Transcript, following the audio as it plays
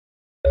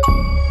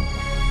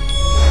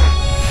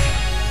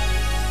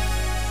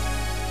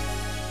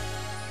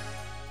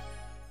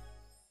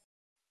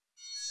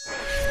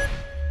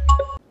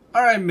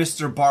Alright,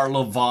 Mr.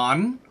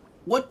 Barlovon.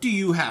 What do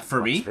you have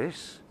for me? What's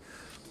this?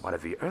 One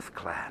of the Earth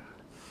Clan.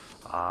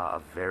 Ah, a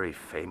very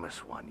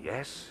famous one,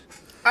 yes?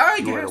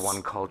 You are the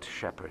one called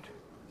Shepherd.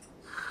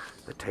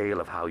 The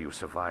tale of how you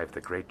survived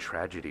the great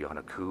tragedy on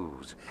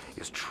Akuz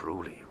is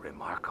truly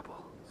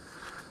remarkable.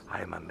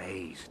 I am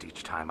amazed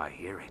each time I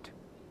hear it.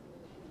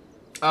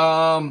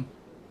 Well,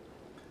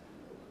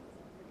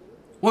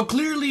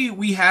 clearly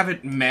we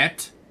haven't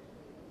met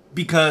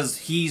because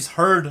he's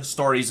heard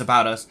stories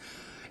about us.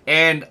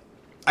 And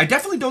I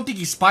definitely don't think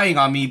he's spying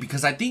on me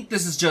because I think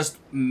this is just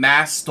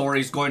mass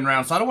stories going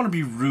around. So I don't want to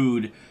be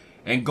rude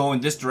and go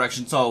in this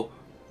direction. So,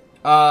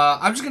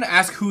 I'm just going to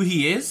ask who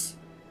he is.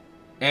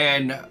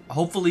 And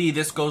hopefully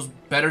this goes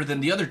better than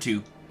the other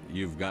two.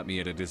 You've got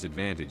me at a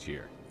disadvantage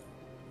here.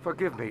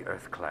 Forgive me,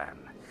 Earth Clan.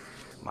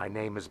 My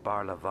name is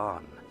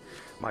Barlovon.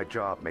 My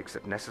job makes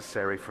it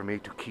necessary for me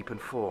to keep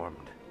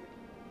informed.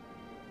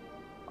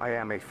 I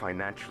am a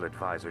financial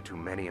advisor to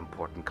many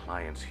important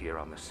clients here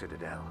on the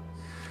Citadel.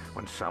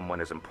 When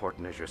someone as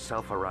important as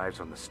yourself arrives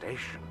on the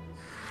station,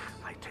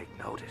 I take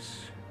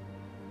notice.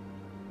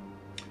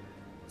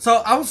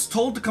 So I was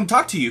told to come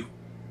talk to you.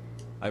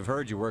 I've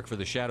heard you work for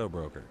the Shadow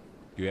Broker.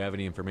 Do you have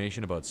any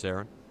information about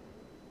Saren?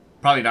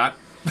 Probably not.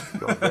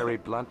 You're very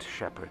blunt,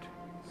 Shepard.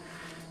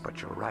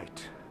 But you're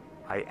right.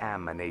 I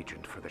am an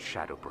agent for the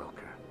Shadow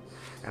Broker.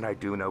 And I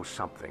do know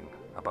something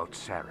about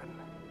Saren.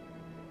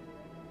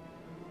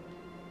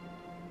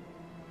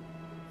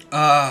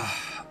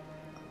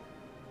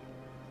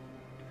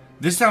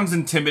 This sounds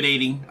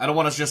intimidating. I don't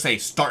want to just say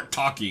start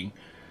talking.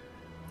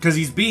 Because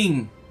he's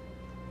being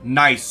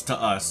nice to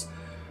us.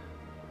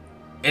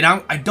 And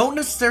I don't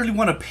necessarily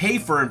want to pay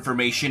for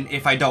information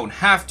if I don't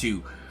have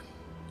to.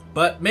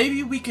 But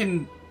maybe we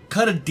can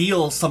cut a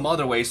deal some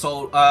other way.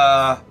 So,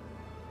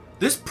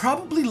 this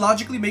probably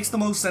logically makes the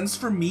most sense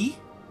for me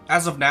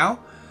as of now.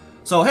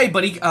 So, hey,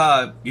 buddy,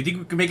 you think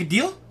we can make a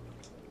deal?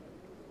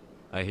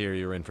 I hear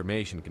your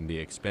information can be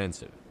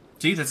expensive.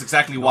 See, that's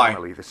exactly why.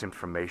 Normally, this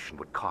information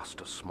would cost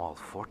a small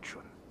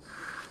fortune.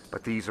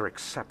 But these are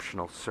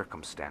exceptional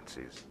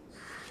circumstances.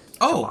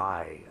 Oh. So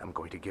I am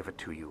going to give it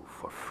to you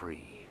for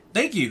free.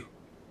 Thank you.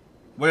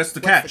 What's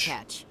the catch? What's the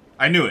catch?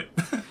 I knew it.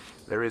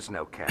 There is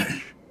no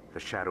catch.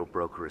 The Shadow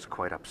Broker is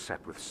quite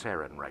upset with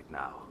Saren right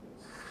now.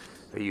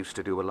 They used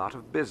to do a lot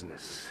of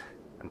business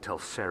until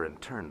Saren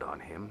turned on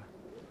him.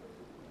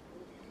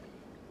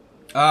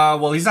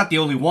 Well, he's not the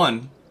only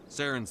one.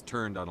 Saren's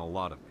turned on a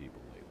lot of people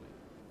lately.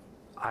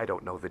 I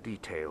don't know the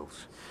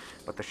details,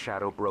 but the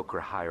Shadow Broker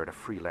hired a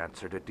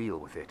freelancer to deal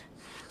with it.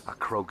 A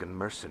Krogan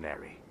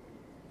mercenary.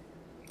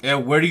 Yeah,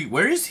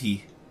 where is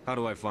he? How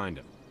do I find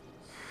him?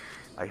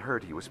 I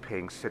heard he was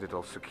paying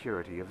Citadel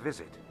security a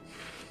visit.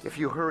 If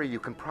you hurry, you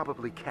can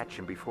probably catch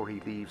him before he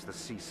leaves the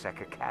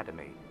CSEC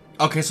Academy.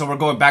 Okay, so we're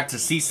going back to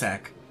CSEC.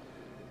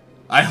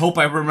 I hope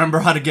I remember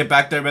how to get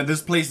back there, man.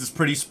 This place is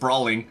pretty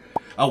sprawling.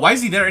 Why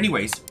is he there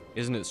anyways?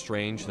 Isn't it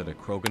strange that a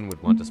Krogan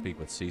would want to speak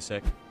with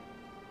CSEC?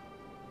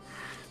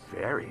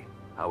 Very.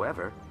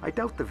 However, I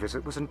doubt the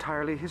visit was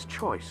entirely his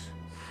choice.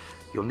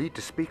 You'll need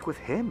to speak with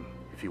him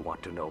if you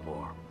want to know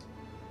more.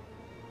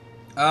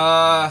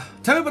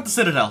 Tell me about the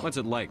Citadel. What's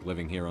it like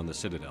living here on the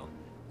Citadel?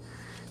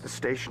 The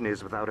station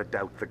is without a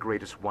doubt the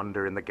greatest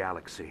wonder in the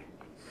galaxy.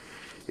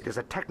 It is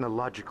a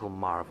technological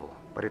marvel,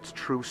 but its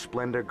true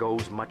splendor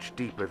goes much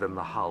deeper than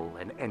the hull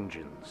and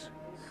engines.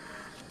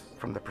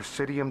 From the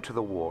Presidium to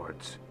the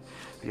wards,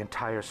 the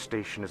entire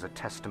station is a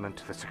testament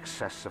to the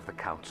success of the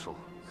Council.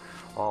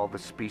 All the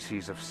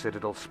species of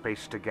Citadel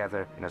spaced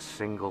together in a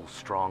single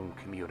strong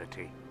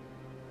community.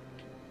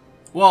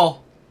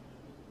 Well,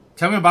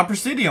 tell me about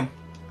Presidium.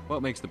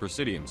 What makes the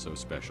Presidium so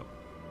special?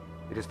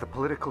 It is the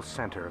political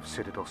center of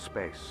Citadel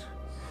space.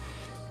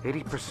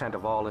 80%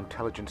 of all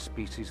intelligent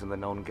species in the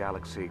known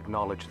galaxy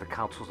acknowledge the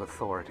Council's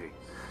authority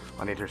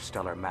on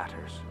interstellar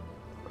matters.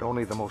 But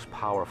only the most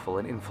powerful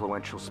and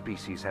influential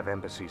species have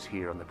embassies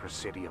here on the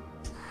Presidium.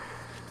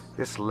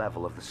 This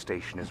level of the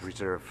station is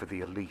reserved for the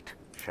elite,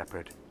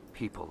 Shepard.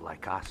 People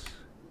like us.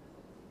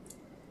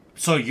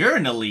 So you're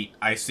an elite,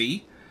 I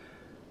see.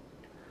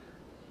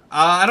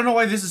 I don't know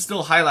why this is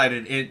still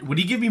highlighted. Would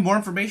he give me more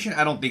information?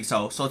 I don't think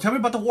so. So tell me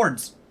about the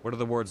wards. What are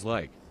the wards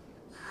like?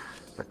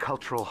 The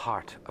cultural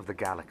heart of the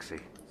galaxy.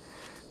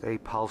 They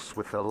pulse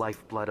with the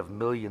lifeblood of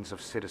millions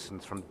of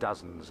citizens from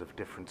dozens of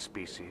different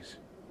species.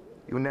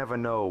 You never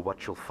know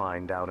what you'll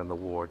find down in the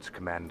wards,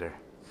 Commander.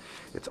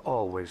 It's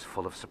always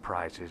full of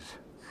surprises.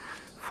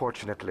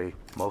 Fortunately,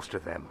 most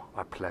of them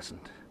are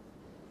pleasant.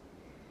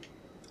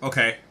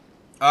 Okay.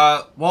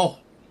 Well,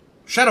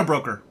 Shadow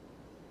Broker.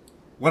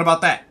 What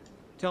about that?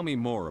 Tell me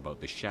more about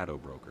the Shadow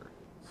Broker.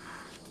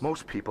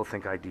 Most people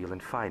think I deal in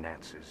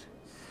finances,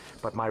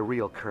 but my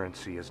real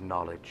currency is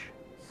knowledge.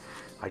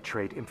 I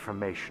trade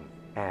information,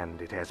 and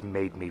it has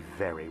made me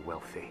very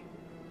wealthy.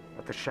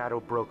 But the Shadow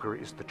Broker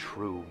is the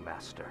true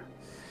master.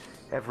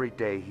 Every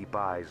day he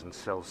buys and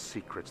sells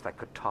secrets that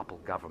could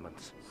topple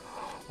governments,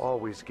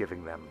 always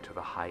giving them to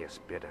the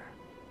highest bidder.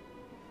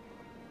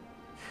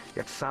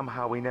 Yet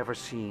somehow he never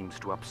seems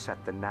to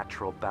upset the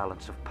natural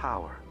balance of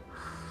power.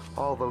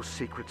 All those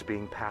secrets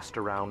being passed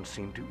around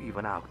seem to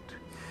even out.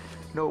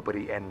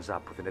 Nobody ends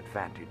up with an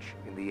advantage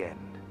in the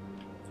end.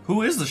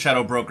 Who is the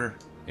Shadow Broker?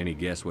 Any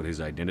guess what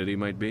his identity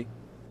might be?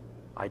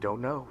 I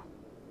don't know.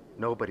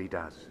 Nobody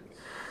does.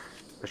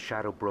 The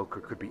Shadow Broker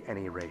could be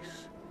any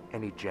race,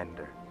 any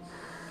gender.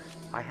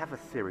 I have a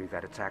theory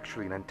that it's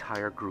actually an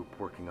entire group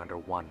working under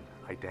one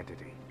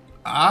identity.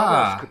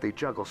 How else could they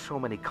juggle so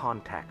many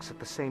contacts at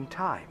the same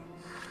time?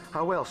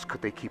 How else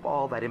could they keep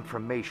all that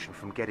information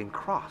from getting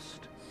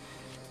crossed?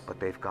 But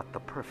they've got the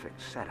perfect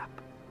setup.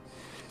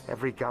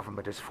 Every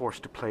government is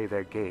forced to play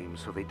their game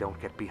so they don't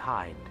get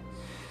behind.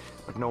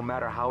 But no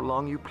matter how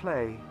long you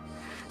play,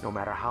 no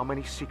matter how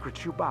many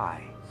secrets you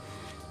buy,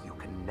 you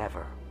can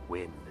never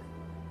win.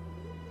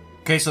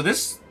 Okay, so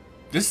this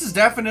is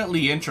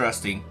definitely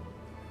interesting.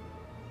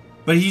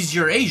 But he's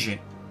your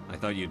agent. I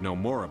thought you'd know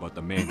more about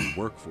the man you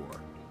work for.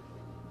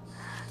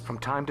 From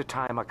time to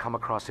time, I come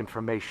across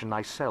information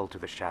I sell to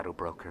the Shadow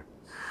Broker.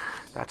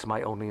 That's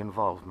my only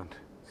involvement.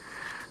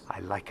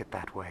 I like it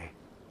that way.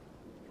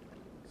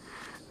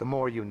 The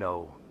more you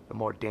know, the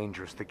more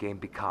dangerous the game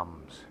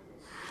becomes.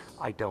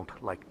 I don't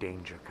like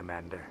danger,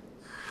 Commander.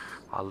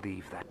 I'll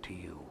leave that to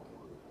you.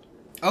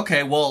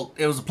 Okay, well,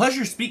 it was a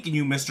pleasure speaking to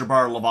you, Mr.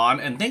 Bar-Levon,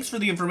 and thanks for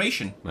the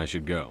information. I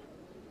should go.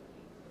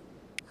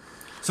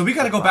 So we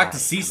gotta go back to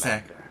CSEC.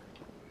 Commander.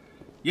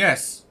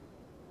 Yes.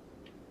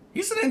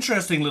 He's an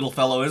interesting little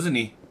fellow, isn't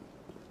he?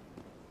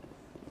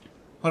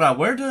 Hold on,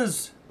 where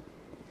does...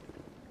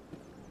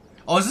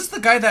 Oh, is this the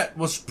guy that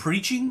was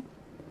preaching?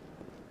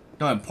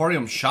 No,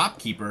 Emporium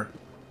shopkeeper.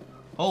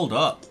 Hold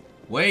up.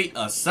 Wait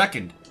a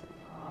second.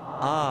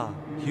 Ah,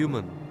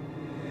 human.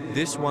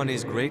 This one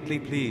is greatly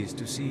pleased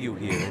to see you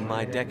here in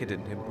my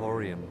decadent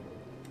emporium.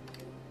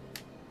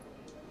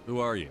 Who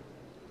are you?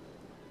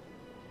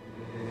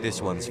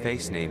 This one's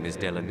face name is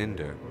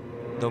Delaninder,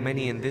 though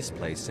many in this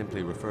place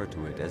simply refer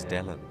to it as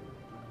Delan.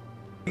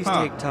 Please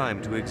take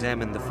time to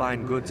examine the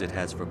fine goods it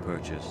has for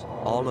purchase,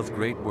 all of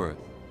great worth.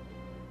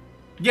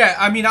 Yeah,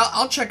 I mean,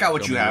 I'll check out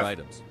what Show you me your have.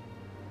 items.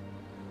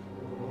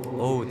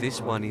 Oh, this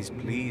one is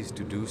pleased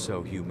to do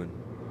so, human.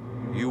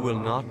 You will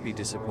not be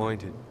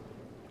disappointed.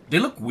 They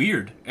look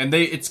weird, and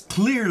it's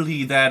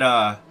clearly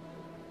that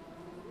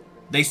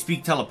they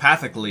speak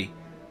telepathically.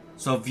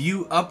 So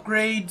view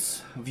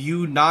upgrades,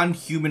 view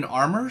non-human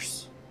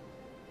armors,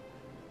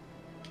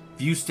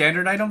 view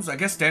standard items. I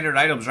guess standard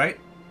items, right?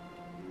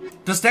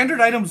 Does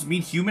standard items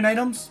mean human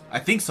items? I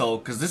think so,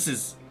 because this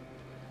is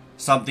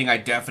something I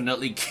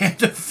definitely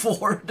can't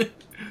afford.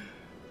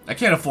 I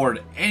can't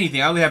afford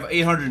anything. I only have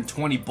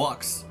 820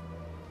 bucks.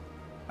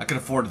 I can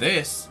afford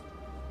this.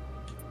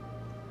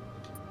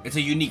 It's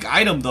a unique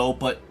item though,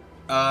 but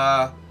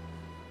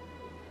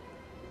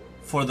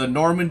for the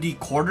Normandy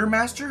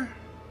Quartermaster?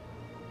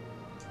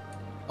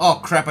 Oh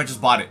crap, I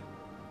just bought it.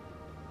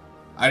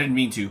 I didn't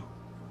mean to.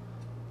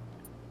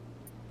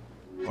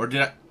 Or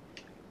did I?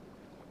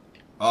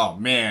 Oh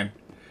man.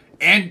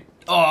 And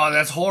oh,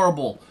 that's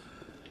horrible.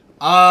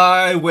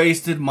 I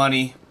wasted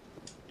money.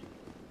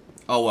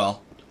 Oh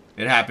well.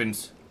 It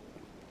happens.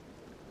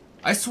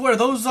 I swear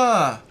those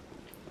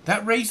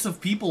that race of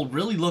people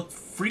really look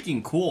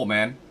freaking cool,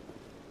 man.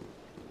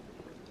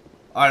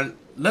 Alright,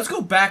 let's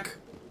go back.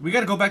 We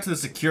gotta go back to the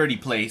security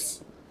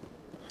place.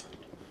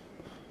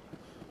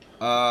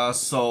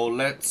 So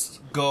let's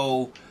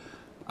go.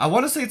 I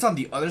want to say it's on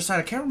the other side.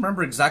 I can't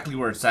remember exactly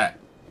where it's at.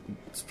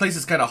 This place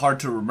is kind of hard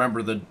to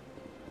remember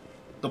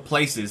the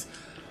places.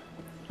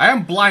 I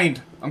am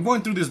blind. I'm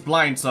going through this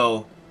blind,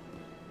 so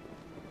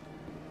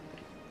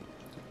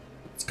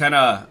it's kind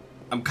of,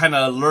 I'm kind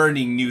of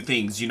learning new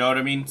things, you know what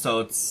I mean? So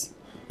it's,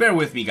 bear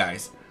with me,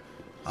 guys.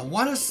 I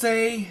want to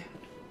say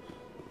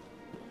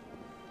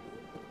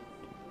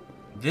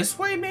this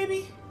way,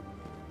 maybe?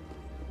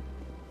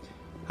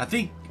 I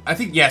think,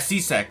 yeah,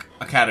 CSEC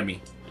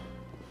Academy.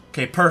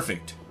 Okay,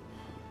 perfect.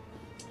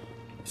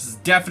 This is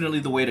definitely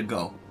the way to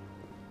go.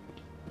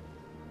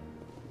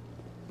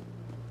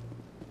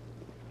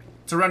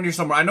 It's around here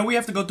somewhere. I know we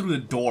have to go through the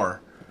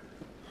door.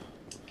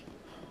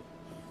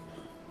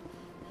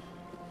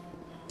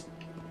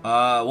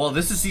 Well,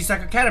 this is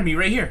CSEC Academy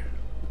right here.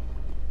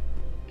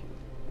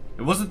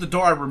 It wasn't the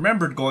door I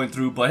remembered going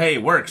through, but hey,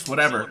 it works,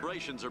 whatever.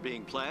 Celebrations are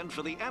being planned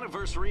for the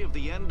anniversary of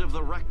the end of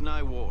the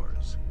Rachni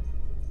Wars.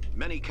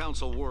 Many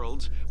council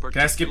worlds,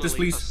 Can I skip this,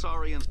 please?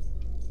 Asarian...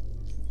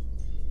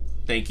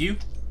 Thank you.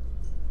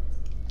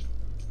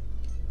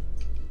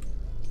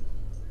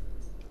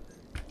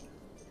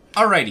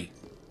 Alrighty.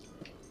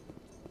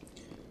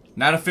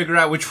 Now to figure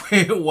out which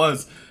way it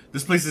was.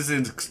 This place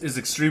is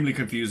extremely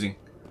confusing.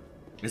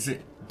 Is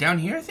it down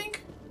here, I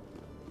think?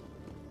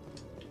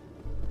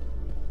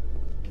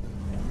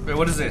 Wait,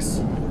 what is this?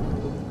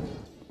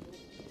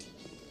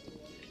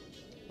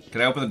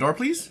 Can I open the door,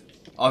 please?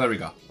 Oh, there we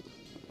go.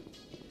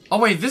 Oh,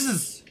 wait, this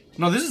is...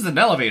 No, this is an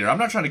elevator. I'm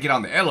not trying to get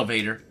on the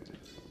elevator.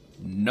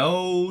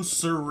 No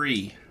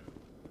siree.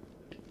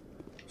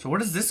 So where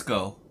does this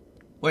go?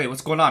 Wait,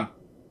 what's going on?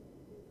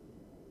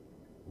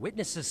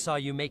 Witnesses saw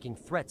you making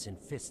threats in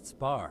Fist's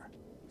bar.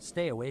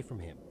 Stay away from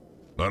him.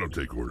 I don't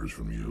take orders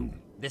from you.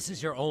 This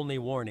is your only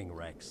warning,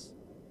 Rex.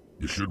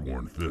 You should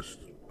warn Fist.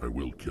 I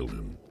will kill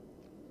him.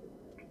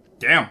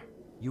 Damn.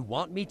 You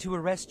want me to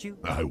arrest you?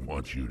 I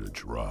want you to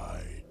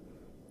try.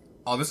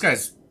 Oh, this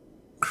guy's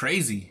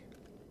crazy.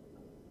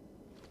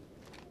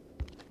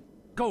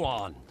 Go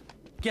on.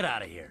 Get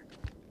out of here.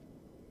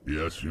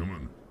 Yes,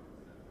 human.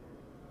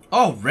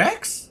 Oh,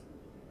 Rex?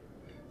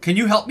 Can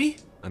you help me?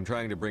 I'm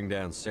trying to bring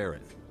down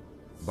Saren.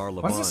 Why does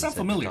Barlevon this sound said to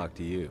familiar? talk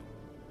to you.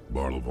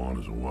 Barlevon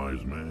is a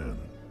wise man.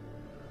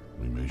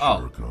 We may Oh.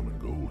 share a common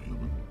goal,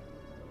 human.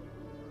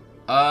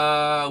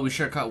 We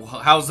sure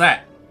how's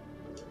that?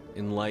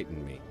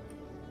 Enlighten me.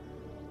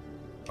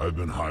 I've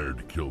been hired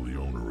to kill the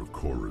owner of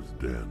Cora's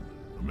Den,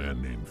 a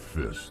man named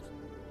Fist.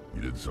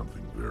 He did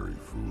something very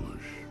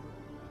foolish.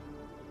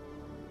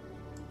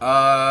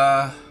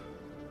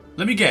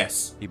 Let me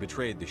guess. He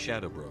betrayed the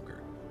Shadow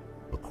Broker.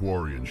 A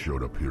Quarian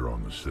showed up here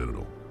on the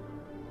Citadel.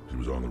 She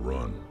was on the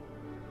run.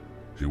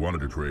 She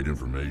wanted to trade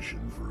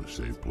information for a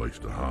safe place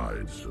to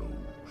hide, so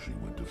she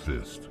went to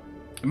Fist.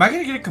 Am I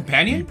gonna get a He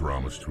companion?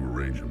 promised to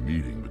arrange a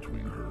meeting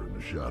between her and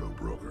the Shadow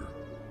Broker.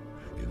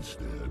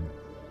 Instead,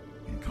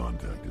 he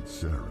contacted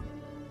Saren.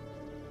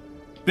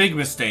 Big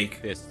mistake.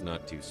 Fist's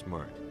not too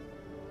smart.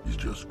 He's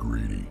just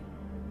greedy.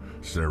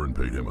 Saren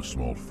paid him a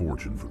small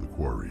fortune for the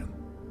Quarian.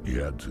 He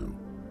had to.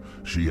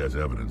 She has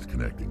evidence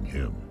connecting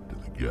him to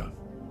the Geth.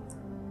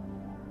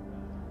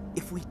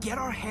 If we get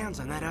our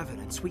hands on that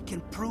evidence, we can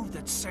prove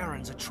that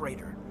Saren's a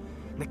traitor.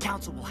 And the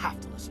Council will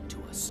have to listen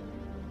to us.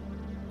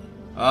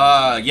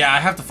 Yeah, I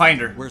have to find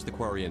her. Where's the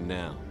Quarian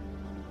now?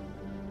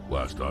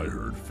 Last I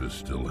heard, Fist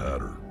still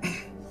had her.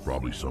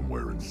 Probably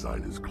somewhere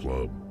inside his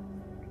club.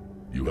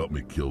 You help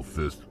me kill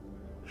Fist,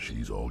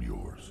 she's all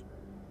yours.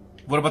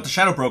 What about the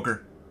Shadow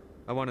Broker?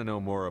 I want to know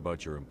more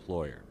about your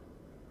employer.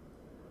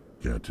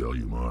 Can't tell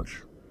you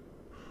much.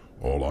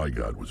 All I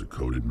got was a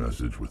coded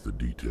message with the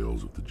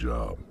details of the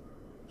job.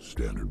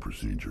 Standard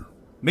procedure.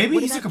 Maybe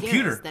What he's a about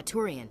computer. Garrus, that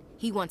Turian?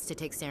 He wants to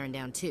take Saren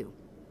down too.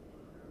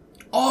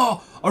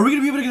 Oh, are we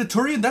gonna be able to get a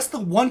Turian? That's the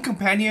one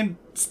companion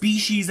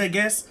species, I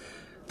guess,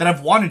 that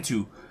I've wanted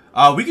to.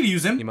 We could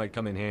use He him. might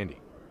come in handy.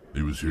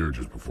 He was here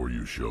just before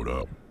you showed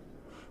up.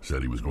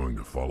 Said he was going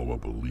to follow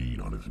up a lead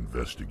on his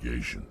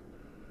investigation.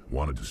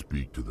 Wanted to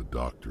speak to the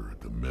doctor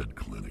at the med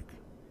clinic.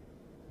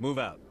 Move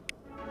out.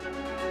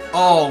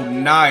 Oh,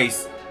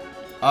 nice.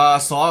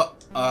 Add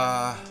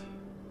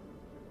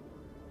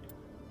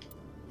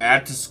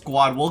to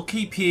squad. We'll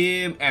keep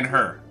him and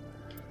her.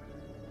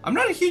 I'm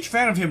not a huge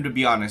fan of him, to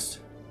be honest.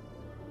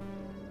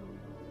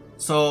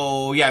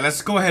 So, yeah,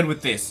 let's go ahead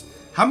with this.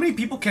 How many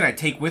people can I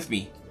take with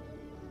me?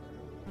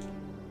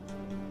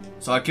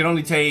 So I can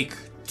only take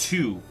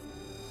 2.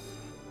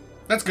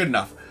 That's good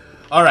enough.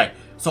 Alright,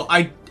 so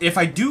if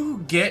I do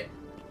get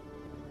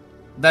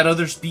that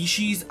other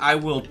species, I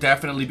will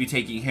definitely be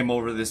taking him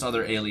over this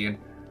other alien.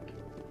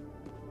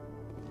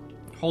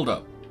 Hold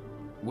up.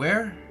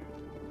 Where?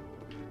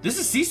 This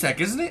is CSEC,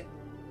 isn't it?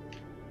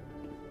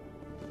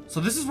 So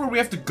this is where we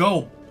have to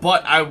go,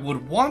 but I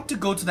would want to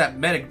go to that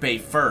medic bay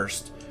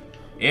first,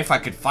 if I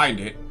could find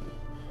it.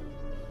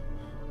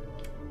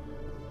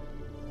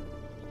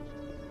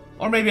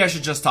 Or maybe I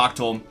should just talk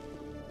to him.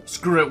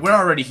 Screw it, we're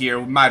already here,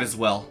 we might as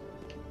well.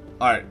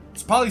 Alright,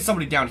 it's probably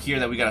somebody down here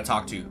that we gotta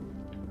talk to.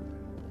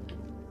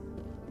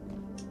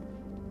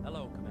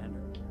 Hello, Commander.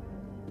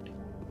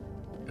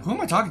 Who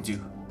am I talking to?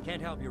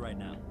 Can't help you right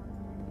now.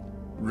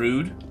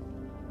 Rude.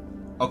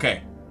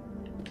 Okay.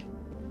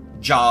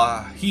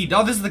 Jahid.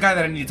 Oh, this is the guy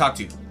that I need to talk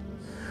to.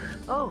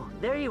 Oh,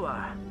 there you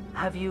are.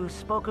 Have you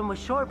spoken with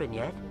Shorban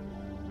yet?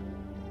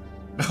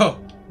 Oh,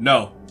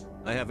 no.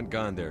 I haven't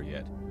gone there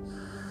yet.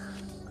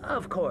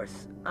 Of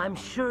course. I'm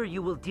sure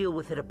you will deal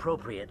with it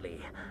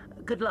appropriately.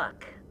 Good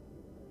luck.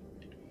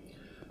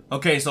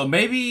 Okay, so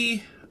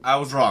maybe I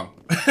was wrong.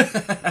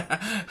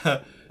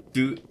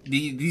 Dude,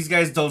 these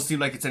guys don't seem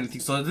like it's anything.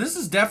 So this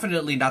is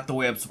definitely not the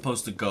way I'm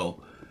supposed to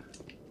go.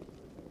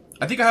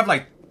 I think I have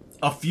like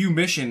a few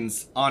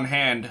missions on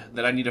hand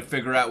that I need to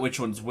figure out which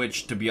one's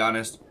which, to be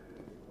honest.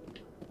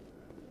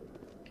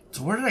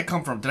 So where did I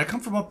come from? Did I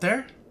come from up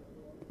there?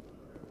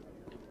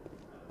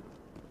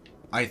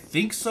 I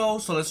think so.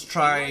 So let's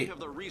try. In light of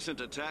the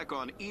recent attack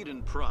on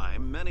Eden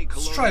Prime, many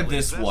Let's try colonial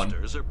this one.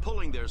 investors are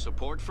pulling their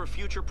support for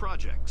future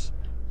projects.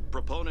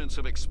 Proponents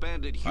of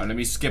expanded Alright, let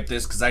me skip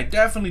this because I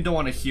definitely don't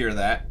want to hear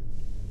that.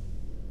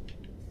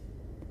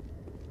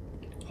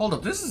 Hold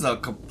up, this is a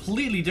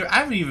completely different. I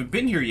haven't even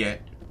been here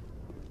yet.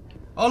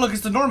 Oh, look,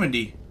 it's the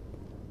Normandy.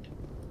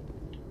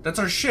 That's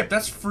our ship.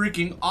 That's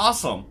freaking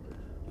awesome.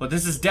 But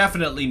this is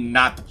definitely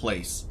not the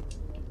place.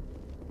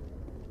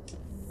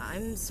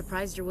 I'm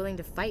surprised you're willing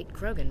to fight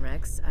Krogan,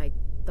 Rex. I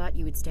thought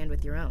you would stand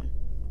with your own.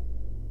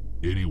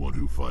 Anyone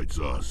who fights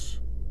us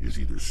is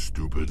either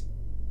stupid.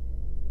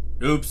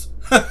 Oops.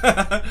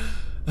 I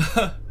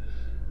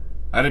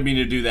didn't mean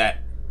to do that.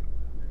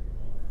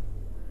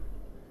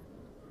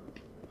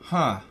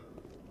 Huh.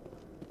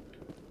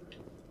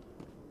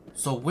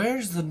 So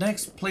where's the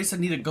next place I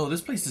need to go?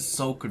 This place is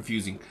so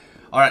confusing.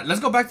 Alright, let's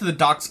go back to the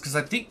docks, because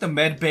I think the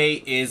med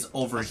bay is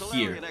over A here.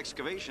 Solarian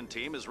excavation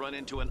team has run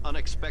into an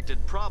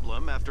unexpected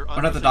problem after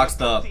Or not the docks,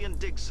 the Parthian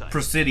dig site.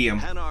 Presidium.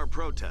 Hanar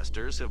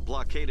protesters have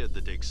blockaded the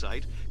dig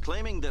site,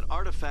 claiming that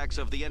artifacts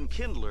of the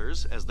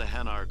Enkindlers, as the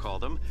Hanar call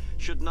them,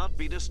 should not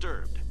be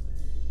disturbed.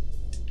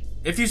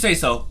 If you say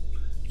so.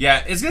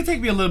 Yeah, it's gonna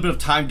take me a little bit of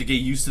time to get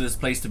used to this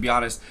place, to be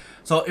honest.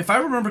 So, if I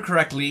remember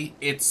correctly,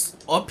 it's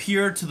up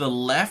here to the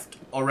left,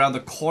 around the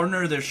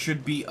corner, there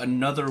should be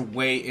another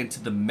way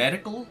into the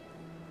medical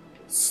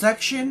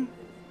section.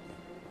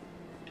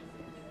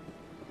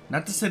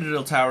 Not the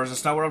Citadel Towers,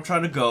 that's not where I'm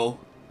trying to go.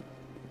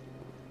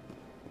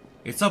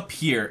 It's up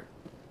here.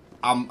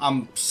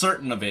 I'm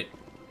certain of it.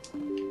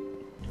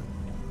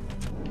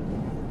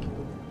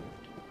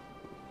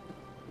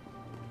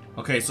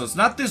 Okay, so it's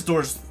not this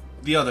door, it's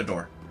the other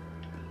door.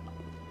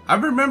 I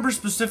remember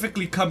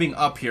specifically coming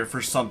up here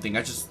for something.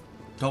 I just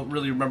don't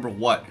really remember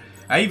what.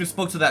 I even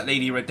spoke to that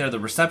lady right there, the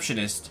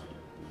receptionist.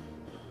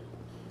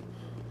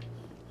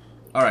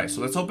 Alright,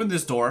 so let's open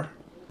this door.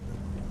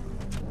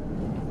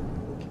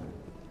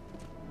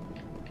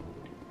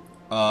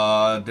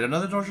 Did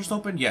another door just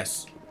open?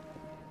 Yes.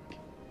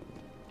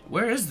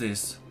 Where is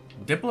this?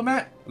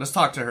 Diplomat? Let's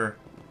talk to her.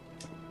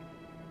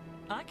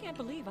 I can't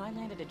believe I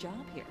landed a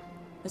job here.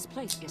 This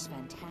place is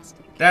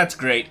fantastic. That's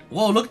great.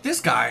 Whoa, look at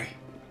this guy.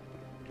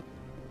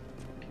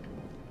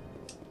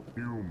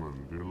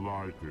 Human,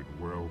 delighted,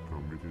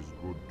 welcome. It is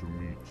good to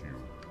meet you.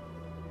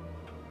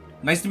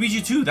 Nice to meet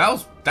you too.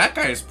 That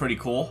guy is pretty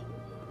cool.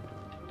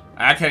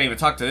 I can't even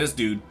talk to this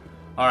dude.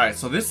 Alright,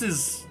 so this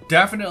is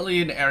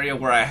definitely an area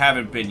where I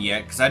haven't been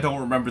yet, because I don't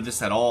remember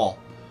this at all.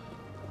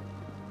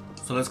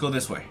 So let's go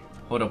this way.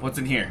 Hold up, what's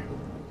in here?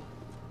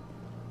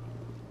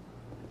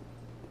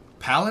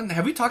 Palin?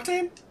 Have we talked to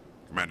him?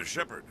 Commander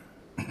Shepard,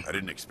 I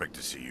didn't expect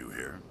to see you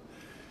here.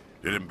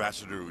 Did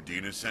Ambassador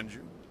Udina send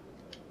you?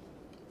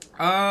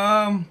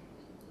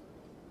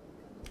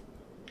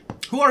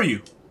 Who are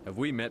you? Have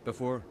we met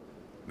before?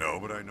 No,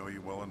 but I know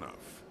you well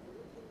enough.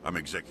 I'm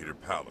Executor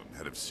Palin,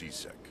 head of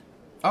CSEC.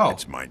 Oh.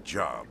 It's my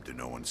job to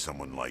know when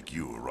someone like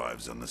you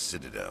arrives on the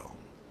Citadel.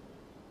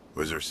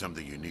 Was there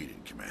something you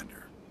needed,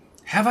 Commander?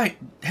 Have I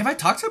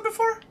talked to him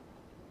before?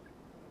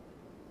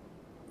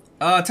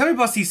 Tell me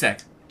about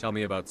CSEC. Tell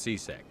me about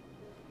CSEC.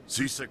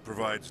 CSEC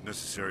provides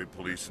necessary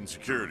police and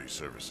security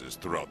services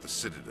throughout the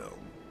Citadel.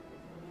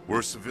 We're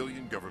a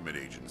civilian government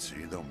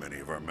agency, though many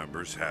of our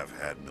members have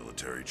had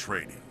military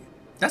training.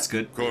 That's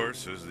good. Of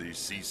course, as the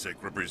CSEC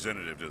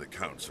representative to the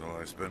Council,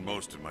 I spend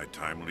most of my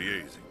time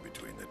liaising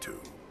between the two.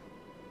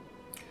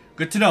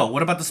 Good to know.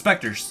 What about the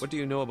Spectres? What do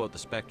you know about the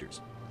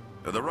Spectres?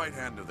 They're the right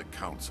hand of the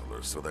Council,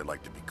 or so they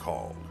like to be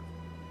called.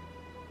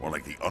 More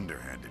like the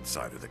underhanded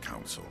side of the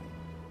Council.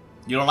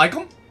 You don't like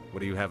them?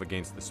 What do you have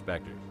against the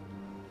Spectres?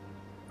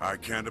 I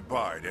can't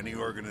abide any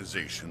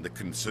organization that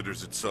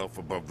considers itself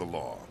above the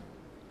law.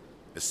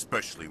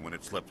 Especially when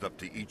it's left up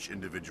to each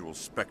individual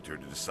Spectre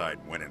to decide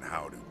when and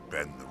how to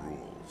bend the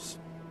rules.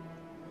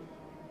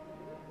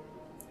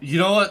 You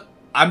know what?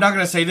 I'm not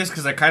gonna say this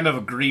because I kind of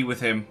agree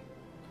with him.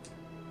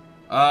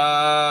 You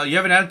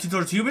have an attitude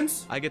towards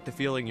humans? I get the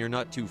feeling you're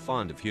not too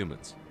fond of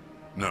humans.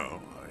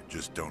 No, I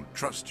just don't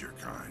trust your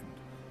kind.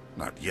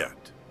 Not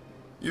yet.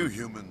 You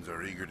humans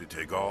are eager to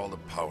take all the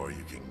power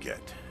you can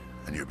get,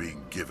 and you're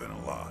being given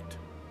a lot.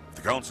 If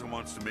the Council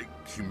wants to make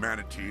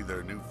humanity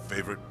their new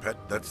favorite pet,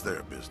 that's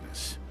their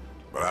business.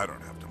 But I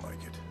don't have to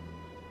like it.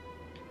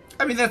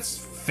 I mean, that's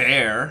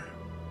fair.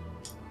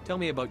 Tell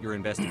me about your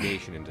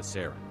investigation into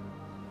Saren.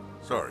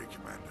 Sorry,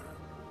 Commander.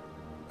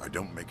 I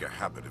don't make a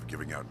habit of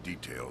giving out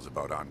details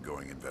about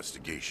ongoing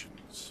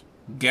investigations.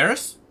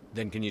 Garrus?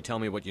 Then can you tell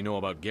me what you know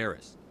about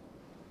Garrus?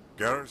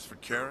 Garrus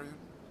Vakarian?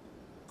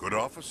 Good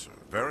officer.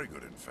 Very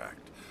good, in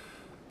fact.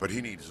 But he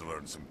needs to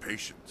learn some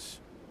patience.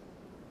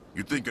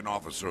 You'd think an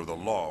officer of the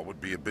law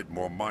would be a bit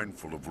more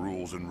mindful of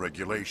rules and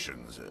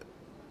regulations.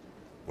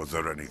 Was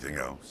there anything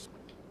else?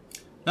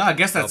 No, I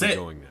guess that's I'll be it.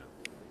 going now.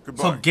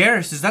 Goodbye. So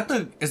Garrus, is that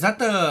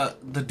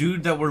the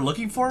dude that we're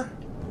looking for?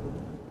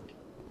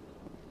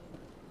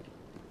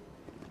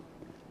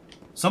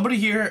 Somebody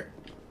here.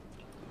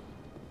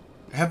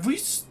 Have we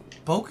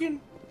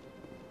spoken?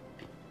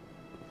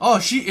 Oh,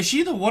 is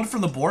she the one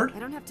from the board? I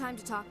don't have time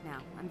to talk now.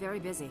 I'm very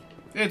busy.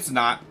 It's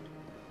not.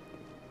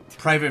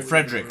 Private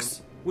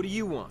Fredericks. What do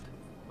you want?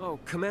 Oh,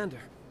 Commander.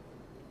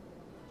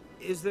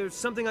 Is there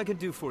something I can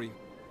do for you?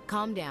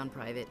 Calm down,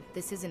 Private.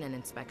 This isn't an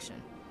inspection.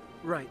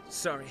 Right,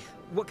 sorry.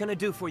 What can I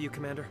do for you,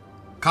 Commander?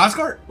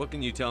 Consort? What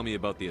can you tell me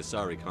about the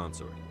Asari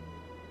consort?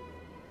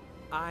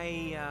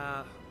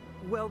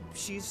 Well,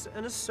 she's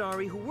an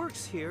Asari who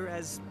works here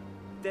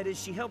that is,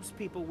 she helps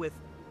people with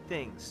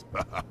things.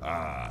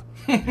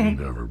 You've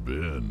never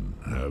been,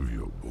 have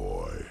you,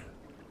 boy?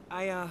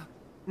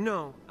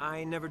 No,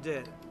 I never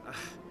did.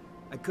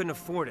 I couldn't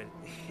afford it.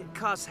 It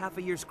costs half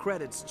a year's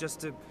credits just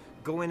to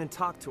go in and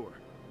talk to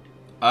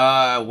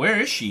her.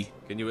 Where is she?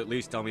 Can you at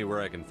least tell me where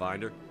I can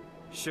find her?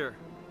 Sure.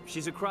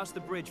 She's across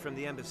the bridge from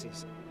the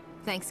embassies.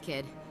 Thanks,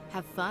 kid.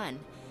 Have fun.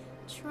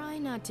 Try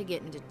not to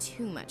get into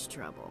too much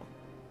trouble.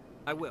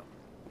 I will.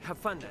 Have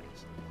fun, that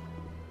is.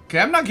 Okay,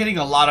 I'm not getting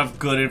a lot of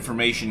good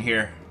information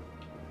here.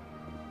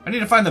 I need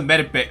to find the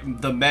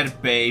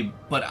med bay,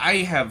 but I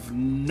have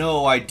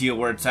no idea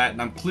where it's at,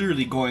 and I'm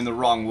clearly going the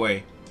wrong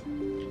way.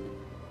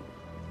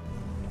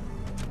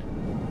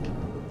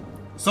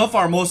 So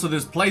far, most of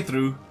this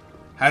playthrough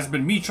has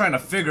been me trying to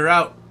figure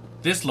out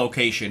this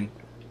location.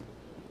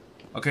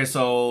 Okay,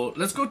 so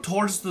let's go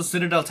towards the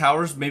Citadel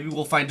Towers. Maybe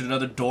we'll find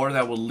another door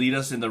that will lead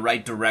us in the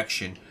right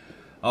direction.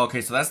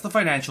 Okay, so that's the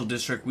financial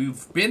district.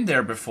 We've been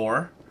there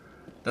before.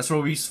 That's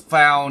where we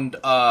found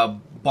Bar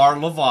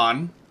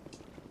Levon.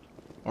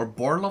 Or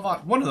Bor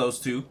Levon. One of those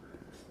two.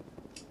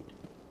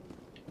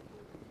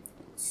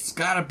 It's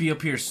gotta be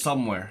up here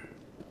somewhere.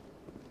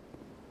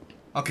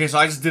 Okay, so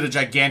I just did a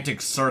gigantic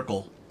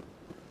circle.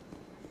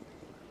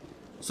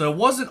 So it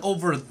wasn't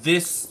over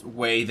this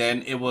way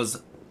then.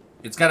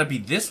 It's gotta be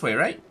this way,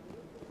 right?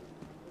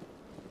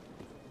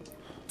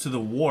 To the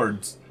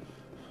wards.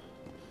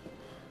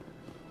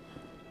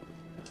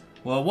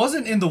 Well, it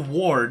wasn't in the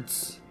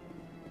wards.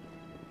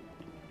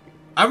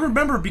 I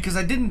remember because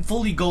I didn't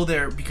fully go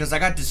there because I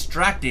got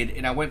distracted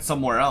and I went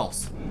somewhere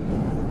else.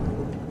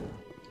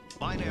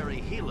 Binary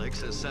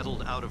Helix has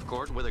settled out of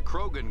court with a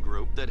Krogan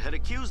group that had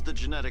accused the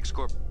Genetics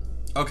Corp.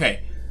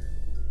 Okay.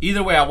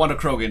 Either way, I want a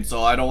Krogan,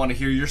 so I don't want to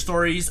hear your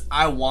stories.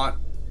 I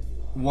want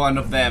one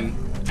of them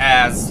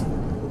as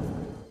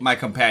my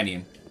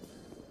companion.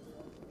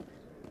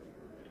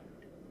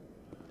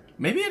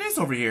 Maybe it is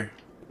over here.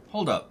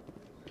 Hold up.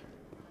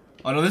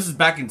 Oh no, this is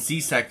back in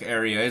C-Sec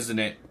area, isn't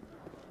it?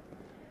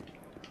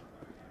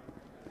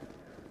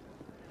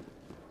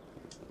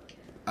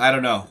 I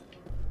don't know.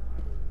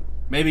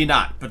 Maybe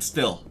not, but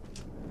still.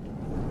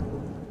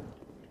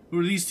 Who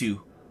are these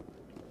two?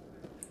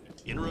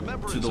 In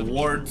remembrance to the of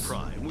wards.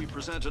 Prime, we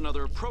present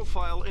another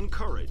profile in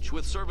courage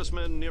with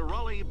serviceman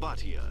Nirali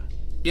Bhatia.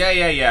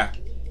 Yeah.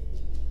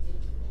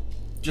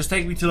 Just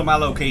take me to my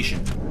location.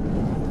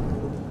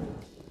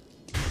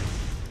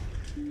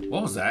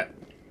 What was that?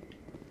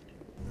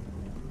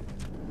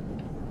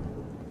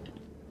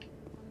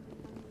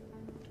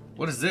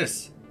 What is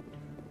this?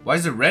 Why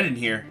is it red in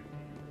here?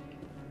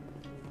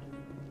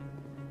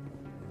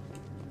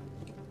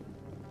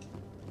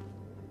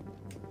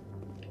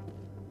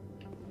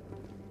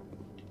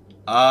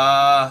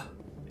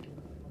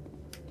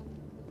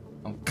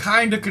 I'm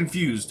kinda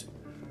confused.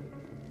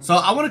 So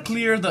I want to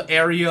clear the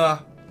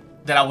area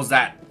that I was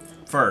at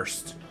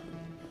first.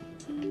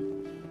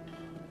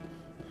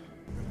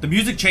 The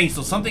music changed,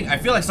 so I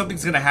feel like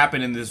something's gonna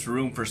happen in this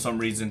room for some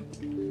reason.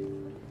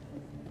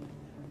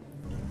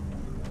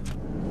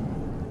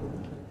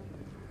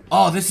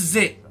 Oh, this is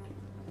it.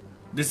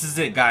 This is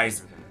it,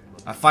 guys.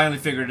 I finally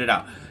figured it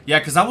out. Yeah,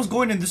 because I was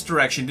going in this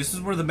direction. This is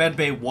where the med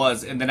bay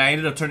was, and then I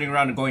ended up turning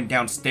around and going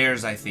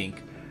downstairs, I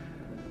think.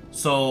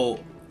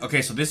 So,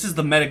 okay, so this is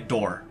the medic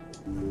door.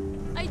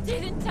 I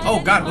didn't tell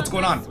Oh God, anyone, what's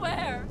going on? I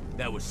swear.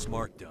 That was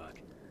smart, Doug.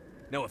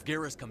 Now if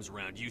Garrus comes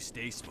around, you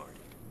stay smart.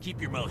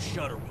 Keep your mouth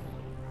shut or we'll...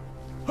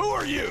 Who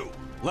are you?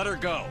 Let her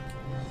go.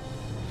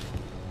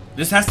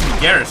 This has to be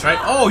Garrus, right?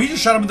 Oh, he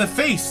just shot him in the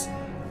face.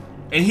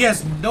 And he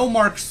has no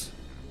marks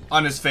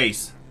on his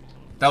face.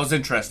 That was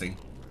interesting.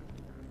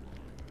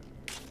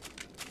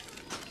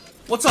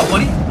 What's up,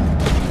 buddy?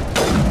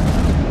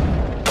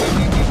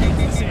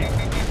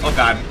 Oh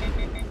God.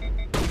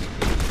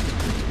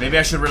 Maybe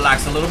I should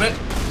relax a little bit.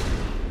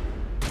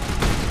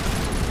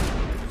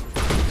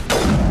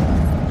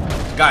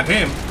 Got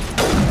him.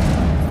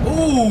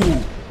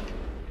 Ooh.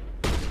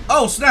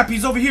 Oh, snap,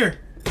 he's over here.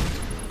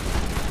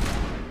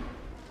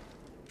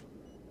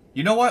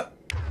 You know what?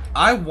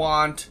 I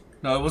want...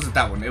 No, it wasn't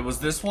that one. It was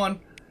this one.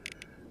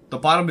 The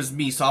bottom is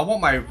me, so I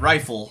want my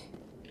rifle.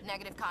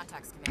 Negative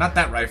contacts, Commander. Not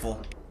that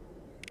rifle.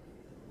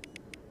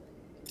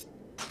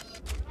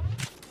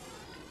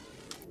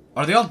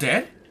 Are they all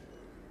dead?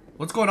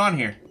 What's going on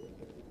here?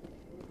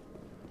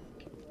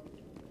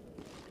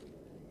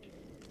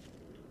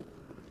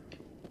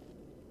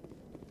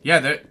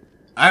 Yeah,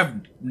 I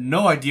have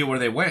no idea where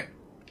they went.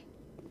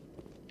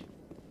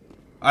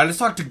 Alright, let's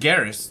talk to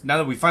Garrus, now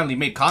that we finally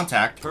made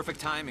contact. Perfect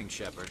timing,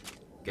 Shepard.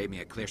 Gave me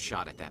a clear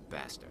shot at that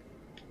bastard.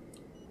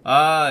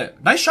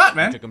 Nice shot,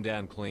 man. Took him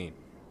down clean.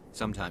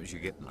 Sometimes you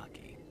get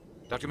lucky.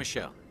 Dr.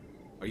 Michelle,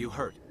 are you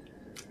hurt?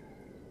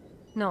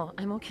 No,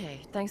 I'm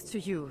okay. Thanks to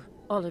you.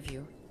 All of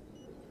you.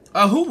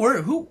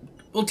 Who?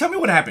 Well, tell me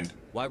what happened.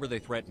 Why were they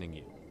threatening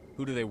you?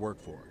 Who do they work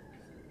for?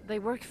 They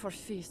work for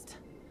Feast.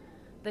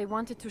 They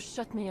wanted to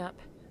shut me up.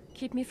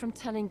 Keep me from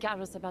telling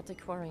Garrus about the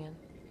Quarian.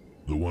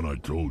 The one I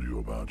told you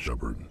about,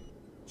 Shepard.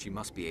 She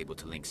must be able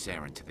to link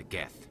Saren to the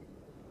Geth.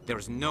 There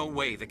is no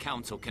way the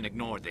Council can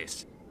ignore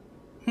this.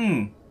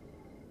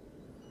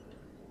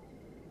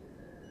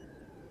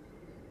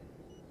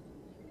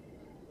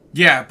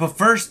 Yeah, but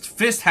first,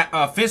 Fist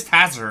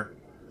has her.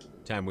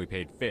 Time we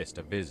paid Fist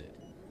a visit.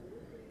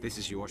 This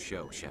is your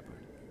show, Shepard.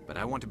 But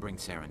I want to bring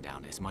Saren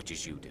down as much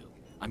as you do.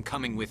 I'm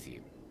coming with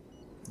you.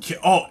 Yeah,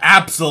 oh,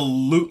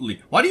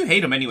 absolutely. Why do you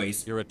hate him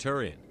anyways? You're a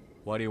Turian.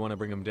 Why do you want to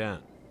bring him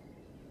down?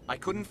 I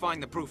couldn't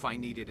find the proof I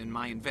needed in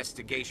my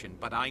investigation,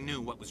 but I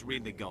knew what was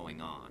really going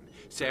on.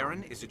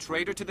 Saren is a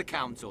traitor to the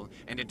Council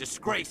and a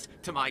disgrace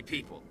to my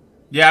people.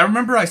 Yeah, I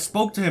remember I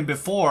spoke to him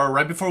before,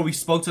 right before we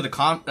spoke to the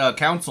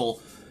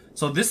Council.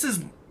 So this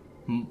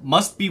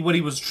must be what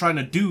he was trying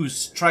to do,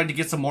 trying to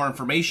get some more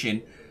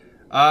information.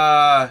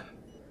 Yeah,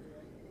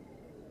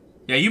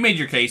 you made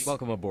your case.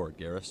 Welcome aboard,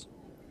 Garrus.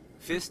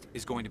 Fist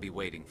is going to be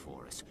waiting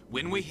for us.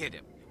 When we hit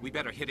him, we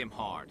better hit him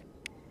hard.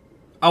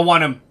 I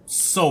want him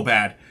so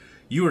bad.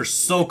 You are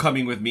so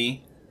coming with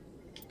me.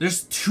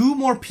 There's 2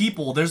 more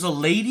people. There's a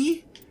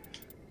lady.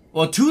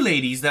 Well, 2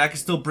 ladies that I can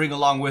still bring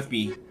along with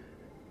me.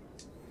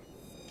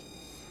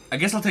 I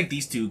guess I'll take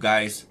these 2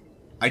 guys.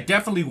 I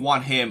definitely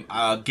want him,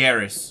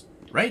 Garrus.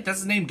 Right? That's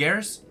his name,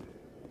 Garrus?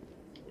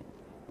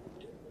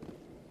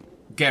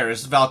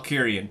 Garrus,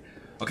 Valkyrian.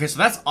 Okay, so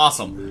that's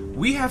awesome.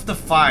 We have to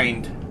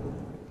find...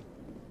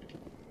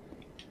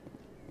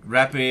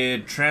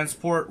 Rapid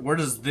transport. Where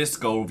does this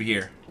go over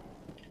here?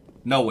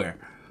 Nowhere.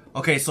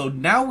 Okay, so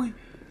now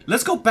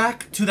let's go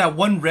back to that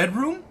one red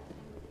room.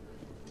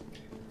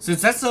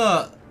 Since that's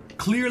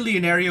clearly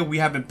an area we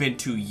haven't been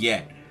to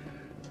yet.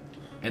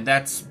 And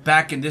that's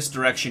back in this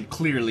direction,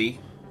 clearly.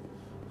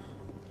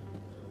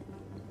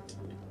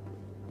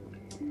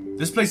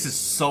 This place is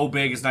so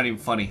big, it's not even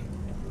funny.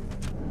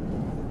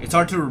 It's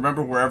hard to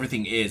remember where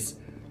everything is.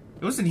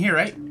 It was in here,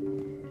 right?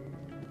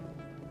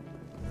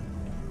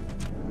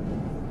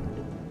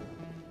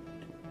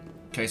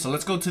 Okay, so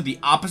let's go to the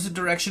opposite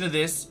direction of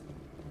this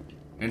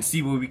and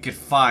see what we could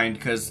find,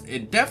 because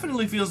it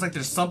definitely feels like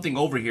there's something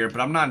over here, but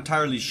I'm not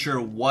entirely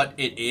sure what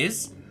it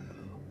is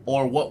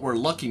or what we're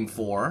looking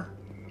for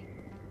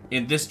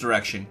in this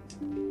direction.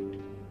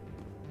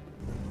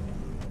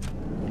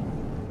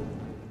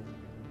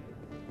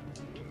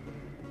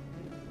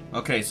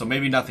 Okay, so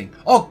maybe nothing.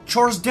 Oh,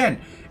 Chor's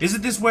Den!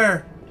 Isn't this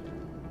where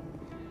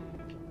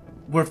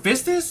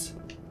Fist is?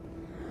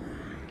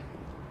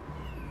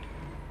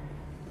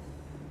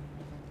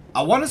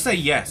 I want to say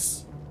yes.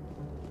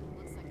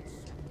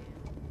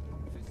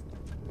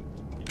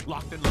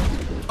 Locked and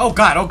loaded. Oh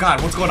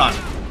god, what's going on?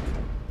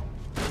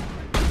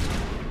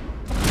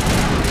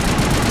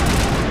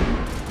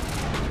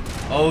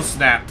 Oh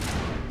snap.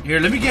 Here,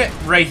 let me get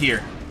right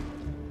here.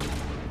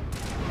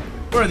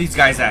 Where are these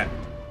guys at?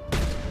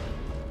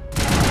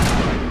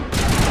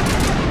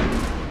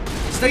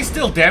 Stay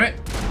still, damn it.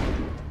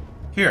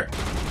 Here.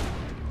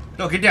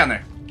 No, get down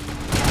there.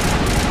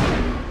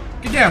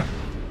 Get down.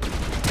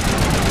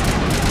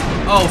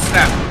 Oh,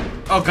 snap.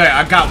 Okay,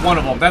 I got one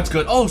of them. That's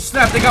good. Oh,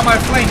 snap. They got my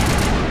flank.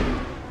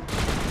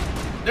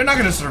 They're not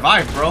going to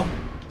survive, bro.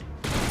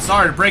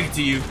 Sorry to break it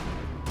to you.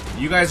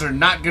 You guys are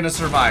not going to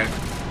survive.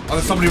 Oh,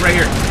 there's somebody right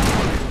here.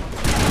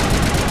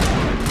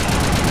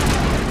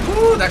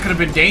 Woo, that could have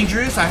been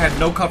dangerous. I had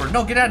no cover.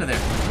 No, get out of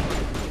there.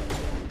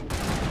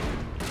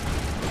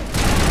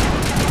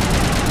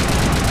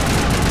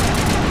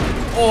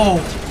 Oh.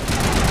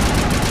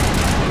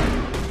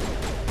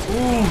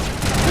 Ooh,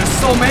 there's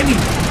so many.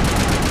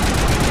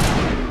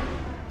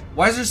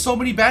 Why is there so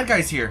many bad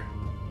guys here?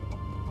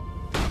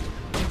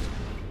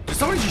 Did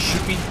somebody just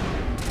shoot me?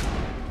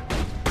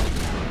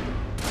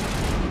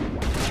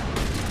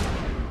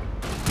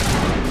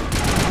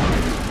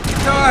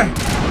 Die!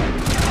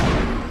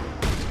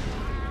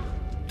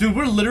 Dude,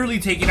 we're literally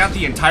taking out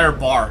the entire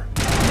bar.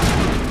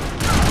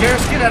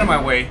 Garrus, get out of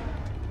my way.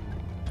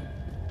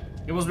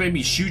 It almost made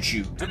me shoot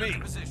you. To me.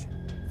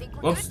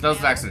 Whoops, that was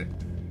an accident.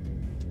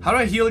 How do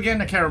I heal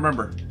again? I can't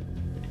remember.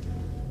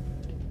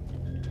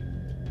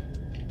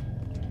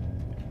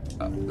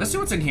 Let's see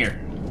what's in here.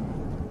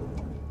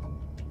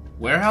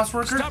 Warehouse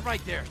worker? Stop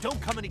right there. Don't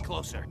come any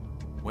closer.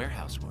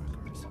 Warehouse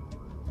workers?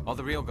 All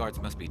the real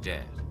guards must be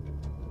dead.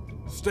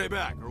 Stay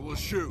back or we'll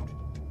shoot.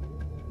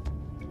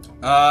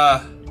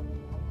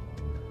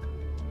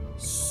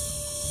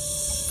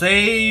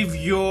 Save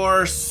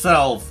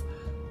yourself.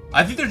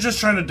 I think they're just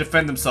trying to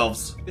defend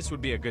themselves. This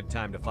would be a good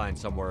time to find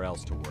somewhere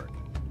else to work.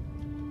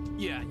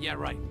 Yeah,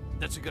 right.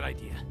 That's a good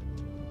idea.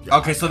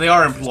 Okay, so they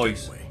are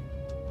employees.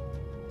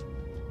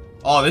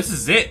 Oh, this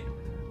is it.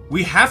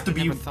 We have to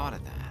be. Never thought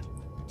of that.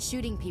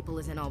 Shooting people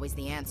isn't always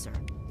the answer.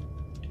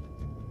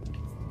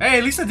 Hey,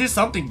 at least I did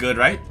something good,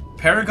 right?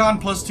 Paragon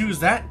 +2,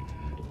 is that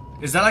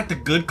like the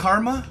good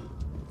karma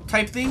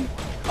type thing?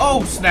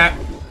 Oh, snap.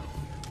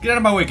 Get out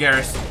of my way,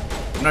 Garrus.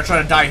 I'm not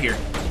trying to die here.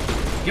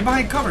 Get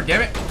behind cover,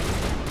 damn it.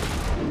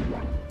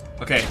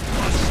 Okay.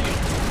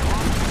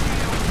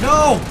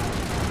 No!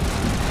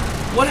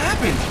 What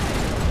happened?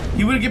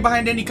 He wouldn't get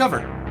behind any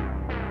cover.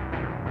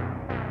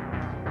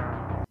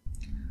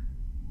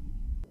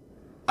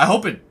 I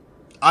hope it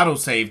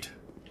auto-saved.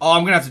 Oh,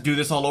 I'm gonna have to do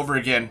this all over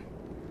again.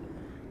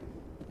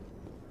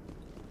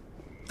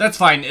 That's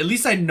fine. At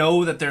least I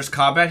know that there's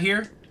combat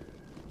here,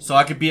 so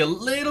I could be a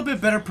little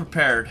bit better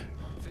prepared.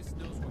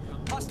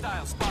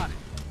 Hostile spotted.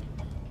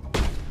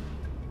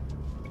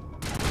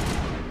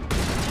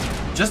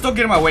 Just don't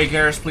get in my way,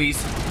 Garrus,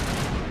 please.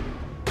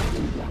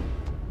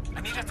 I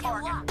need a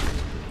target.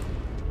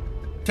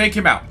 Take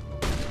him out.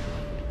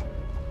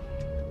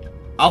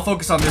 I'll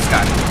focus on this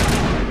guy.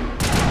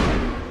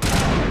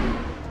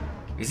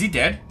 he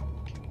dead?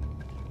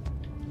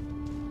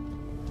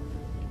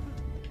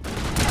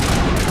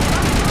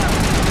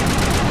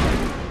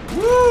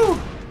 Woo!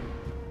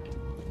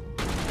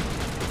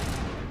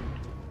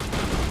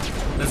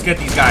 Let's get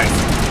these guys.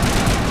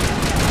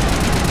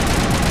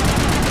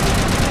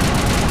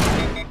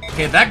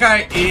 Okay, that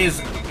guy is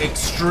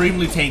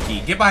extremely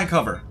tanky. Get behind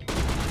cover.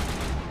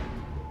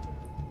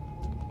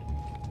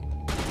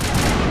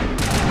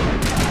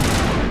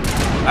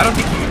 I don't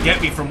think you can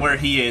get me from where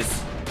he is.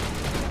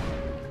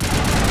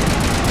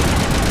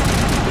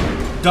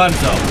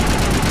 Dunzo.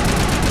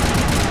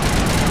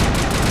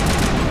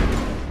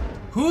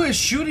 Who is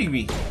shooting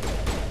me?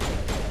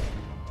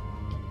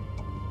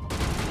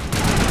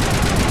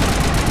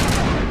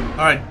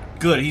 Alright,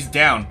 good. He's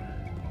down.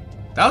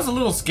 That was a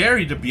little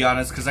scary, to be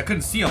honest, because I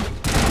couldn't see him.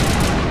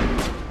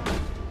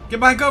 Get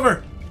behind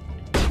cover.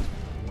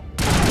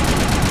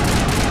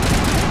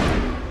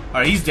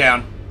 Alright, he's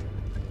down.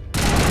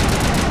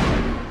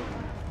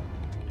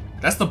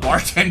 That's the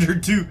bartender,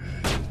 too.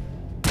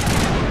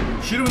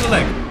 Shoot him in the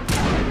leg.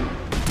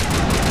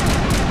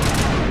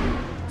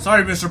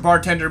 Sorry, Mr.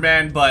 Bartender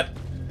Man, but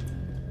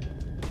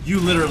you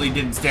literally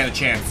didn't stand a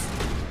chance.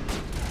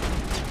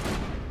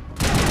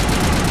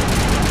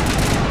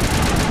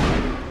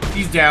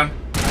 He's down.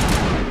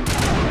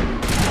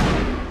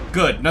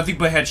 Good, nothing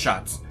but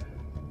headshots.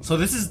 So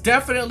this is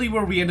definitely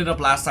where we ended up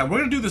last time. We're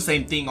gonna do the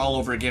same thing all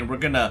over again. We're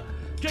gonna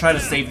try to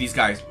save these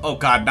guys. Oh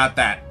god, not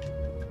that.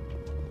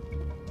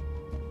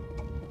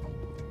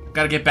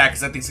 Gotta get back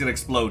because that thing's gonna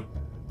explode.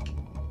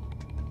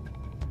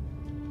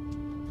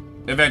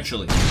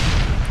 Eventually.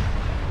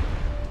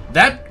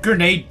 That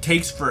grenade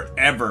takes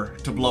forever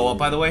to blow up,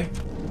 by the way.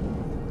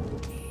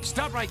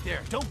 Stop right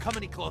there. Don't come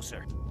any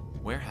closer.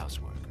 Warehouse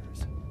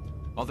workers.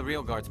 All the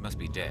real guards must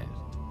be dead.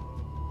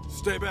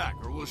 Stay back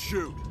or we'll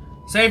shoot.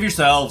 Save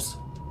yourselves.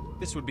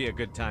 This would be a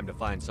good time to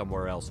find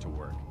somewhere else to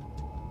work.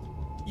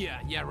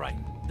 Yeah, right.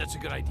 That's a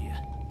good idea.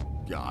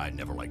 Yeah, I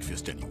never liked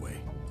Fist anyway.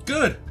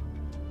 Good.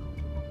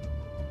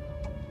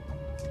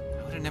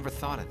 I would have never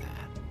thought of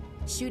that.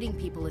 Shooting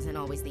people isn't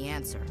always the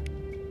answer.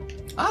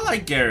 I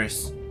like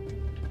Garrus.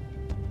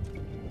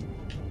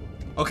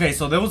 Okay,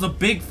 so there was a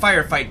big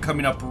firefight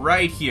coming up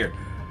right here.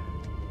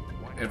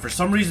 And for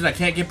some reason I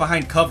can't get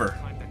behind cover.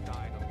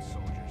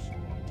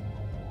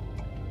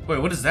 Wait,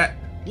 what is that?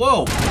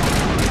 Whoa!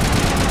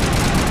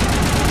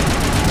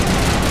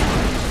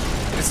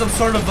 It's some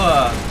sort of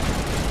like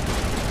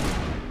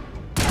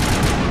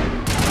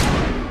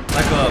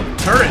a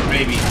turret,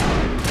 maybe.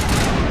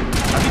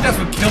 I think that's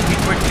what killed me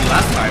quickly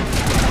last time.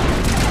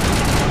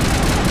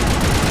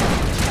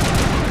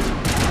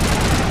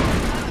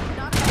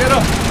 Get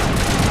him!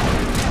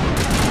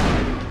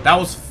 That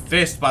was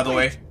Fist, by the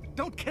way.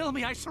 Don't kill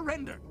me, I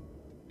surrender.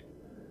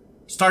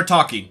 Start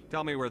talking.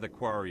 Tell me where the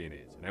Quarian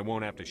is, and I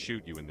won't have to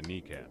shoot you in the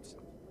kneecaps.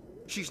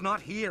 She's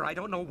not here. I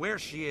don't know where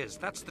she is.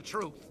 That's the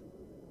truth.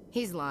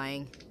 He's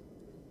lying.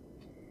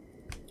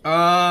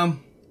 Nobody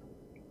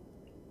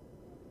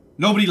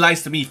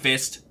lies to me,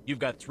 Fist. You've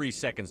got 3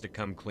 seconds to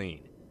come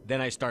clean.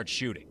 Then I start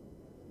shooting.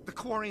 The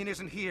Quarian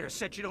isn't here.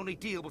 Said you'd only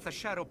deal with the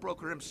Shadow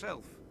Broker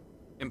himself.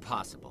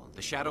 Impossible.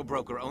 The Shadow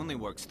Broker only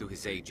works through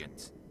his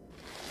agents.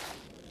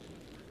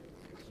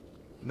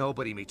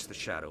 Nobody meets the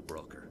Shadow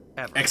Broker,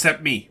 ever.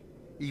 Except me.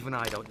 Even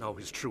I don't know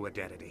his true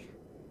identity.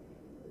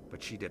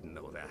 But she didn't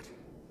know that.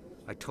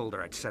 I told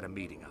her I'd set a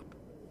meeting up.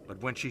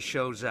 But when she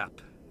shows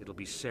up, it'll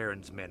be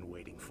Saren's men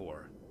waiting for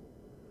her.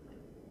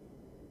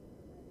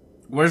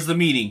 Where's the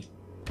meeting?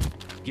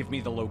 Give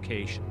me the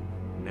location.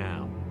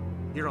 Now.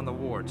 Here on the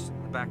wards,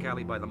 the back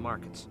alley by the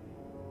markets.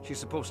 She's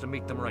supposed to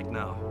meet them right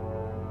now.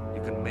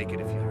 You can make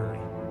it if you hurry.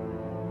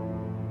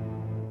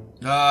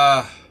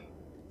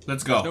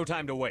 Let's go. There's no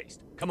time to waste.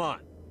 Come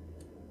on.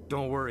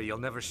 Don't worry, you'll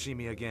never see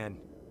me again.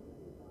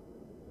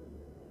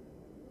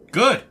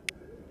 Good.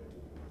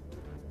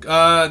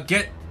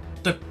 Get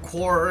the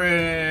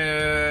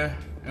Quarren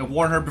and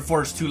warn her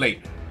before it's too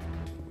late.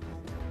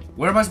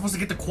 Where am I supposed to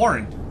get the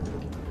Quarren?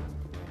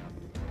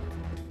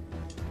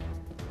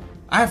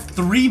 I have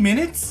 3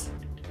 minutes?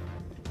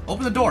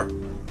 Open the door.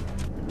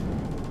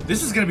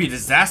 This is gonna be a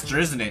disaster,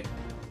 isn't it?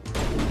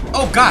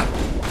 Oh god!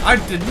 I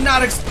did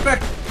not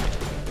expect...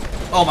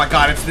 Oh my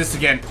god, it's this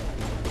again.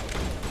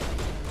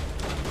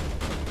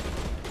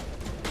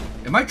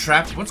 Am I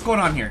trapped? What's going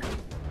on here?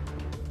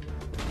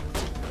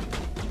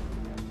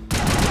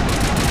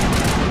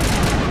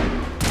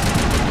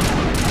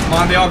 Come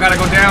on, they all gotta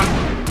go down.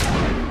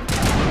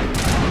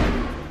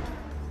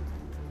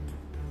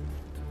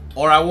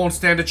 Or I won't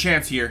stand a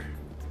chance here.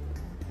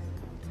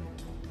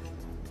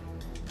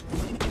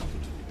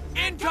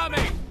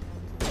 Incoming!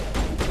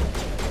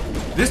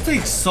 This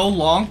takes so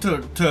long to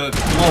blow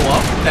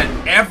up that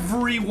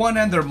everyone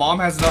and their mom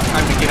has enough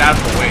time to get out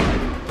of the way.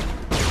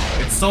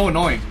 It's so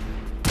annoying.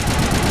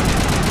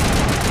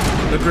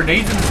 The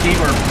grenades in this game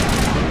are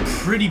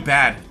pretty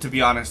bad, to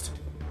be honest.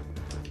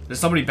 There's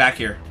somebody back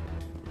here.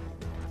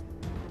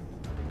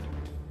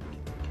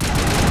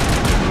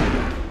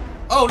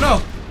 Oh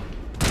no!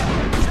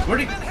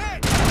 Where'd he...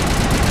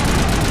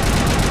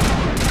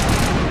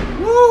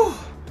 Woo!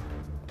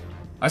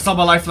 I saw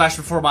my light flash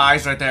before my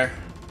eyes right there.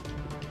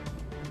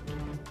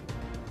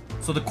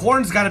 So the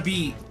corn's gotta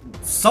be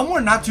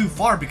somewhere not too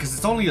far because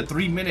it's only a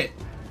 3-minute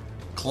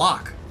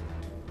clock.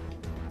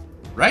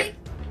 Right?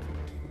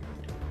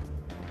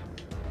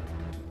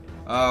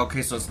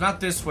 Okay, so it's not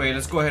this way.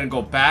 Let's go ahead and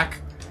go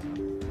back.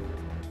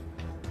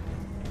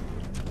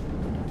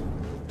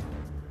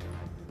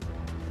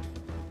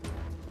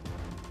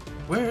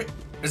 Where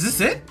is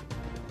this it?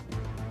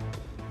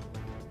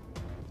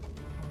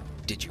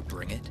 Did you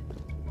bring it?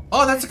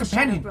 Oh, that's a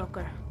companion. Shadow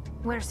broker.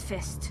 Where's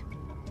Fist?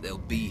 They'll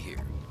be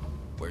here.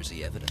 Where's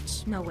the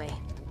evidence? No way.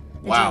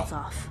 The Wow. deal's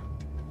off.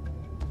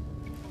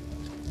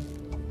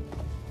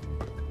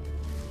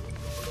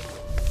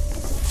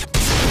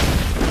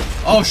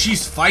 Oh,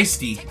 she's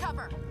feisty.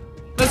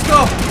 Let's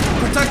go.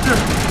 Protect her.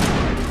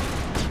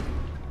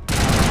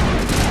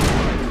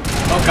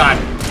 Oh, God.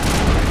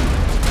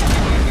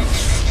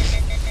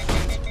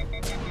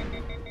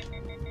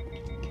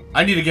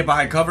 I need to get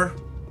behind cover.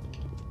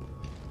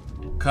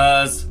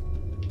 Because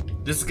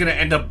this is going to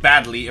end up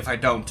badly if I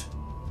don't.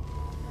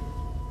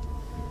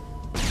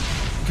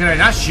 Can I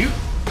not shoot?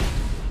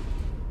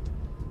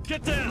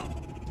 Get down!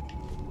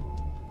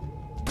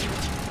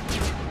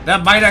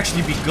 That might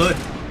actually be good.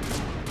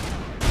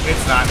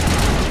 It's not.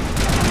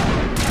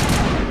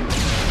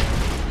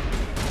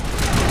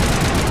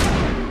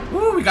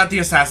 Woo, we got the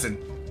assassin.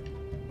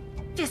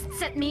 Just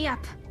set me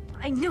up.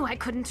 I knew I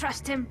couldn't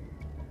trust him.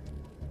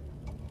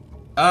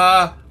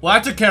 Well, I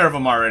took care of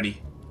him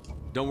already.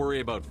 Don't worry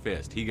about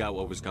Fist. He got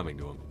what was coming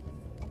to him.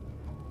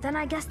 Then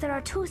I guess there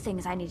are two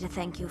things I need to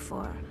thank you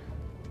for.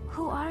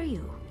 Who are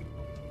you?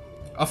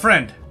 A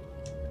friend.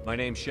 My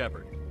name's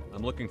Shepard.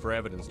 I'm looking for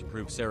evidence to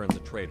prove Saren's a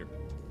traitor.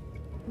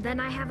 Then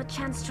I have a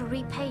chance to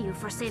repay you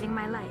for saving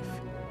my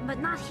life. But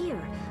not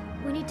here.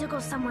 We need to go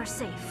somewhere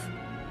safe.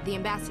 The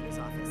ambassador's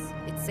office.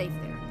 It's safe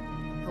there.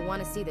 He'll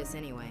want to see this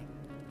anyway.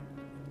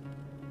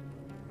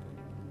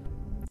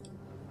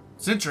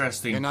 It's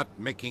interesting. You're not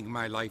making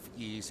my life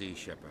easy,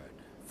 Shepard.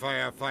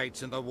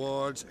 Firefights in the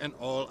wards, an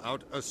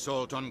all-out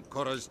assault on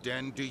Korra's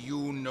den. Do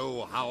you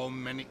know how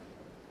many...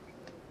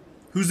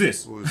 Who's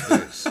this? Who's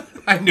this?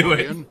 I knew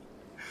it.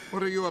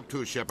 What are you up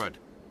to, Shepard?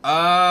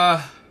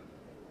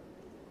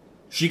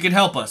 She can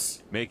help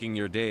us. Making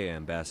your day,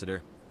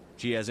 Ambassador.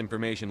 She has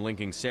information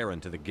linking Saren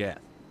to the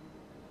Geth.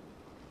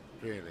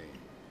 Really?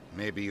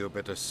 Maybe you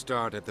better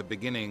start at the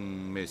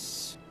beginning,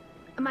 Miss...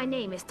 My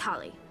name is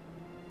Tali.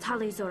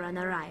 Tali Zora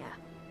Naraya.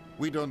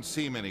 We don't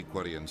see many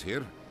Quarians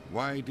here.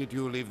 Why did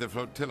you leave the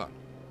flotilla?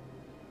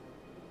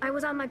 I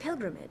was on my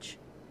pilgrimage.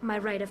 My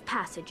rite of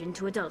passage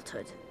into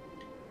adulthood.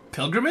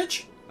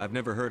 Pilgrimage? I've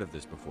never heard of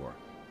this before.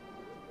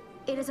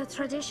 It is a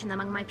tradition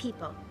among my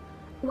people.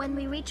 When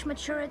we reach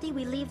maturity,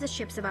 we leave the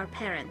ships of our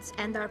parents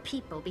and our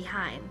people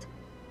behind.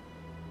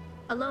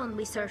 Alone,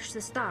 we search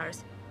the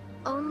stars,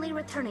 only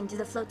returning to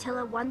the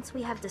flotilla once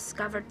we have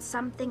discovered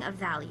something of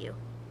value.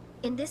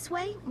 In this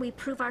way, we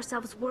prove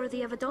ourselves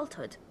worthy of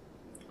adulthood.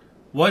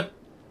 What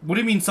do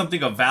you mean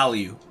something of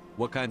value?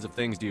 What kinds of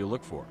things do you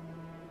look for?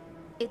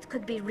 It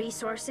could be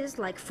resources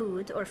like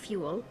food or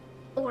fuel,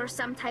 or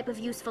some type of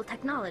useful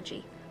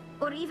technology,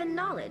 or even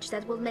knowledge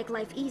that will make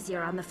life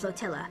easier on the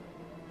flotilla.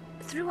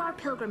 Through our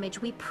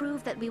pilgrimage, we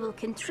prove that we will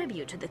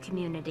contribute to the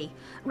community,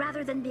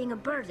 rather than being a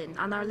burden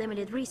on our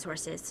limited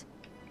resources.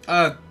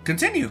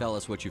 Continue. Tell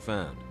us what you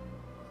found.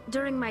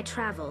 During my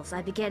travels,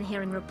 I began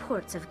hearing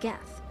reports of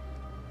Geth.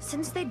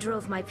 Since they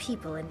drove my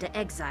people into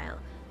exile,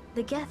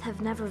 the Geth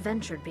have never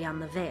ventured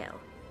beyond the Veil.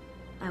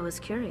 I was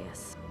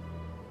curious.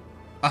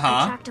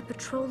 I tracked a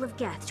patrol of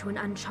Geth to an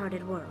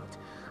uncharted world.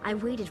 I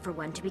waited for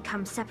one to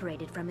become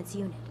separated from its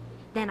unit.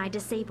 Then I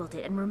disabled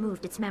it and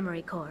removed its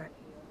memory core.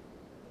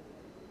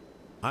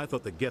 I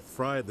thought the Geth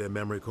fried their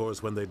memory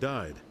cores when they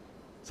died.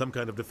 Some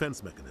kind of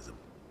defense mechanism.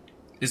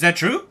 Is that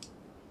true?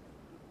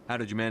 How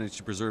did you manage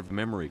to preserve the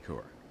memory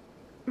core?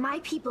 My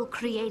people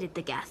created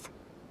the Geth.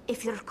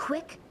 If you're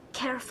quick,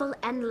 careful,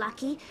 and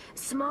lucky,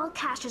 small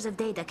caches of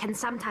data can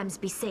sometimes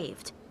be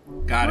saved.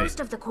 Got it. Most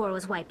of the core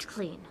was wiped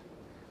clean,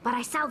 but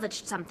I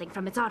salvaged something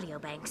from its audio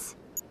banks.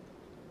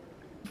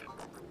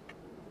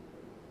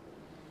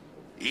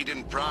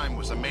 Eden Prime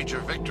was a major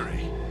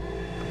victory.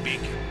 The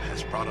beacon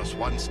has brought us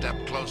one step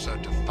closer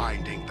to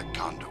finding the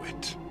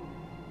conduit.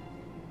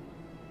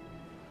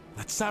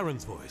 That's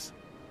Saren's voice.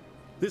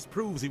 This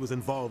proves he was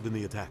involved in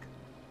the attack.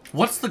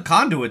 What's the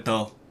conduit,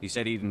 though? He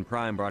said Eden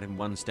Prime brought him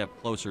one step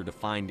closer to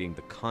finding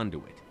the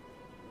conduit.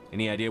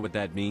 Any idea what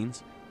that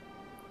means?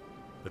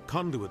 The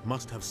conduit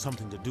must have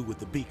something to do with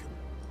the beacon.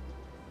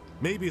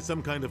 Maybe it's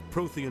some kind of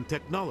Prothean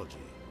technology.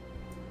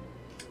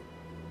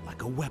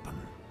 Like a weapon.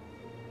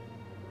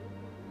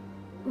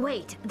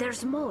 Wait,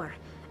 there's more.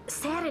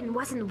 Saren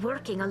wasn't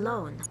working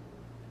alone.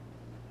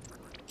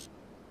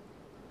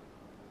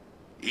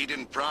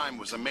 Eden Prime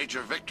was a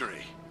major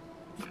victory.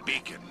 The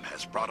beacon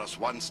has brought us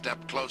one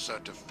step closer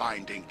to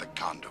finding the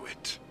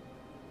conduit.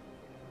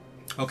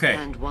 Okay.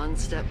 And one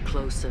step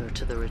closer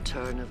to the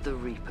return of the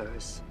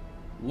Reapers.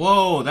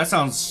 Whoa, that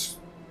sounds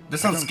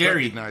scary. I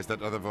recognize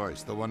that other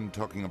voice, the one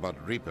talking about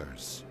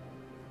Reapers.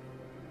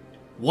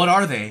 What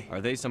are they?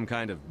 Are they some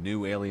kind of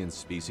new alien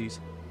species?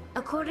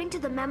 According to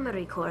the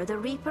Memory Core, the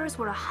Reapers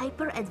were a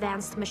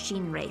hyper-advanced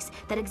machine race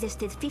that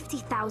existed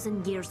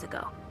 50,000 years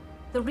ago.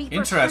 The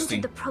Reapers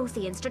hunted the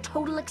Protheans to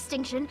total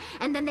extinction,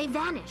 and then they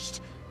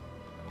vanished.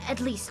 At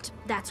least,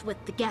 that's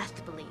what the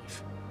Geth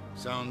believe.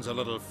 Sounds a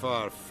little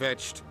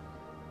far-fetched.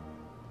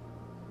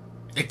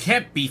 It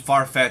can't be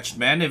far-fetched,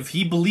 man. If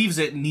he believes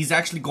it and he's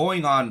actually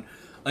going on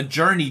a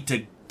journey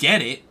to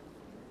get it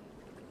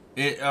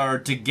or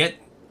to get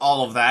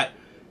all of that,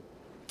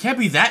 can't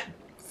be that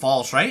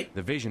false, right?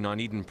 The vision on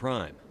Eden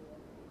Prime.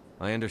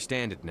 I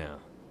understand it now.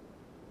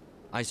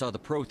 I saw the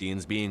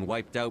Protheans being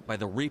wiped out by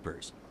the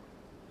Reapers.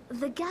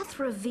 The Geth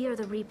revere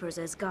the Reapers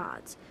as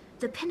gods,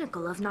 the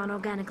pinnacle of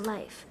non-organic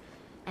life.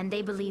 And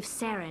they believe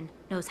Saren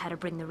knows how to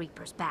bring the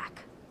Reapers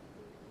back.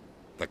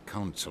 The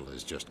Council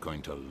is just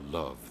going to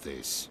love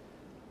this.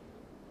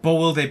 But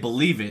will they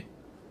believe it?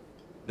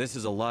 This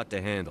is a lot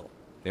to handle.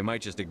 They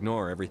might just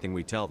ignore everything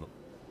we tell them.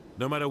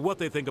 No matter what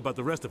they think about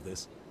the rest of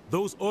this,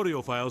 those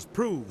audio files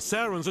prove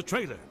Saren's a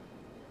traitor.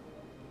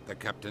 The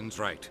Captain's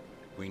right.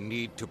 We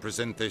need to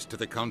present this to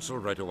the Council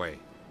right away.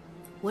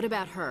 What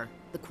about her,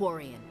 the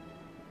Quarian?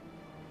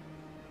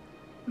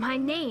 My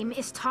name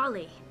is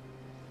Tali.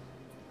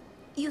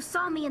 You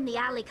saw me in the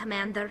alley,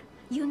 Commander.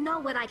 You know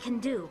what I can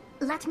do.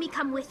 Let me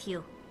come with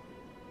you.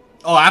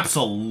 Oh,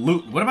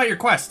 absolutely. What about your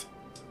quest?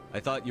 I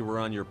thought you were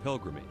on your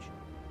pilgrimage.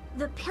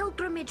 The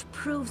pilgrimage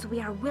proves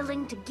we are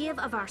willing to give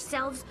of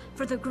ourselves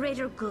for the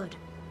greater good.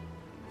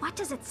 What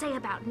does it say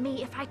about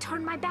me if I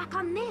turn my back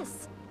on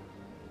this?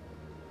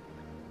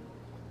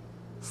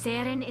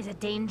 Saren is a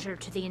danger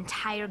to the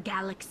entire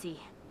galaxy.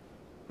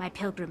 My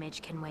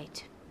pilgrimage can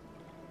wait.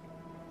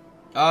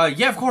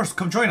 Yeah, of course.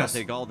 Come join us.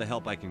 I'll take all the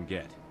help I can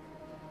get.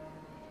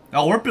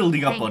 Oh, we're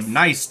building up Thanks. a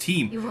nice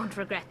team. You won't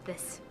regret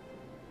this.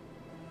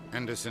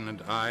 Anderson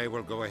and I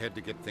will go ahead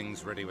to get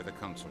things ready with the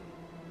Council.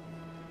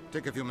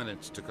 Take a few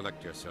minutes to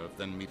collect yourself,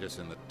 then meet us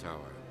in the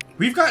tower.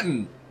 We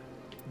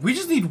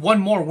just need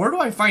one more. Where do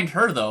I find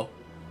her, though?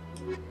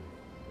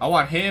 I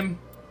want him.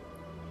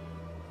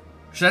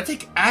 Should I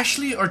take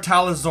Ashley or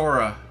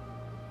Talazora?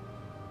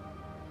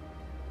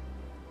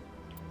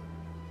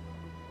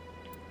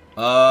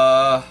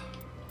 I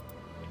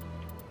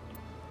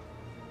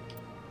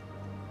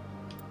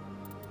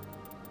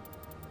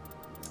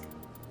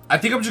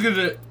think I'm just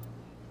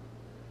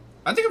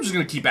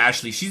gonna keep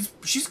Ashley.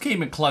 She's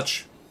came in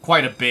clutch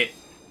quite a bit,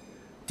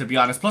 to be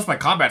honest. Plus my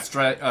combat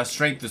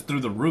strength is through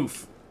the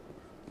roof.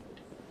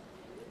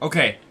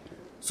 Okay,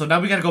 so now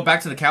we gotta go back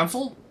to the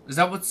council? Is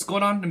that what's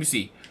going on? Let me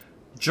see.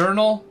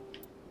 Journal.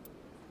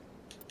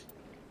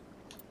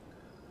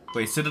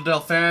 Wait,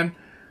 Citadel fan.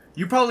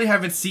 You probably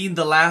haven't seen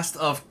the last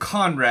of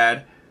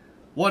Conrad.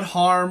 What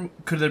harm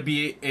could there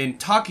be in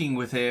talking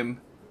with him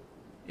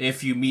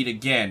if you meet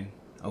again?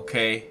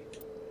 Okay.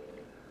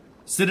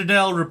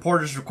 Citadel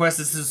reporters request.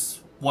 This is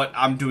what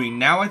I'm doing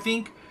now, I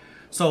think.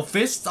 So,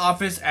 Fist's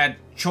office at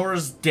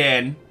Chora's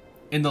Den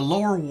in the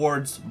lower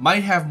wards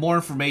might have more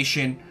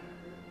information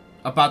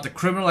about the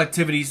criminal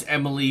activities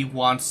Emily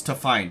wants to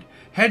find.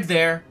 Head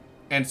there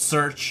and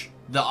search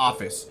the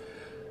office.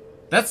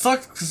 That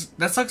sucks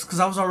because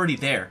I was already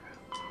there.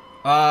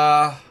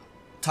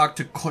 Talk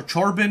to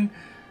Chorbin.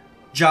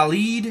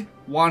 Jalid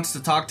wants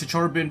to talk to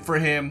Chorbin for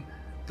him.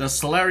 The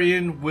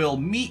Solarian will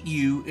meet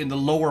you in the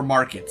lower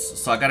markets.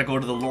 So I gotta go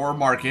to the lower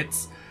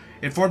markets.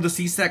 Inform the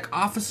CSEC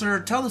officer.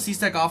 Tell the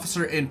CSEC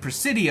officer in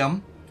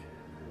Presidium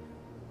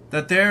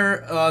that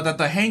that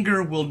the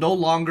hangar will no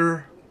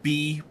longer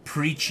be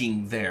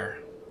preaching there.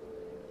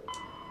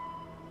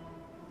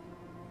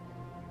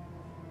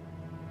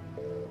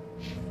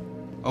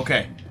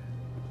 Okay.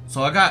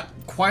 So I got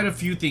quite a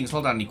few things.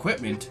 Hold on,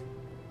 equipment.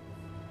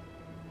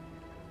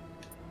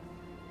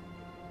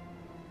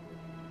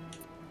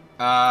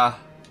 I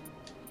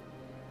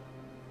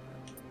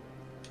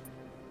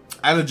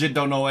legit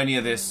don't know any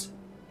of this.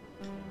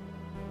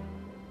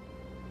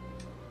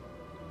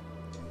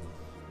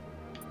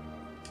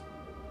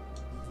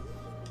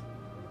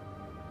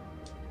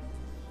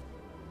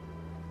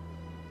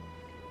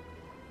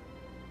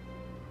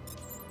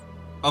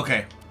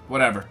 Okay,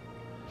 whatever.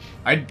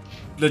 I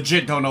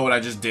legit don't know what I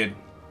just did.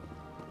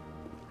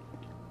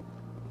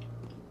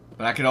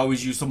 But I could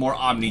always use some more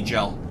Omni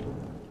Gel.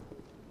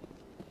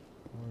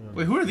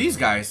 Wait, who are these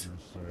guys?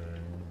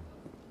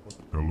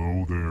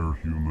 Hello there,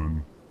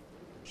 human.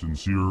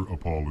 Sincere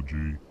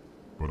apology,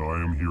 but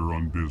I am here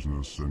on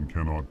business and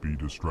cannot be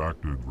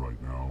distracted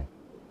right now.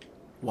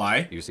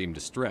 Why? You seem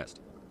distressed.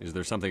 Is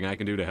there something I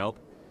can do to help?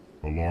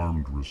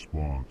 Alarmed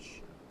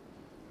response.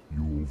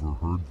 You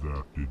overheard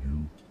that, did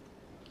you?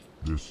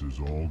 This is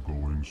all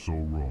going so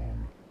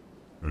wrong,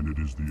 and it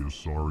is the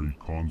Asari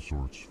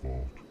consort's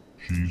fault.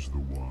 She's the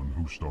one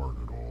who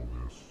started all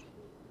this.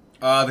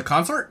 The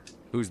consort?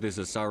 Who's this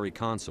Asari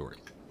consort?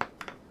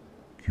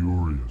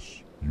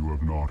 Curious, you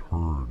have not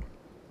heard.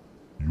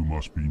 You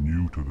must be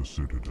new to the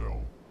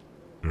Citadel.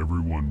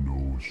 Everyone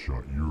knows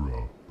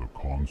Sha'ira, the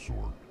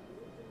consort.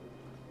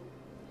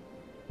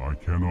 I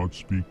cannot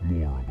speak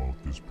more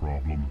about this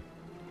problem.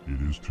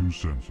 It is too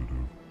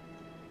sensitive.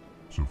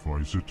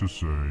 Suffice it to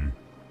say,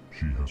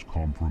 she has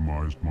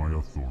compromised my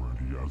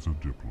authority as a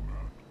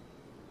diplomat.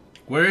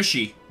 Where is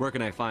she? Where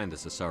can I find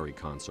this Asari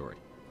consort?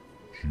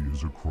 She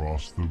is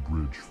across the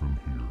bridge from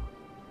here.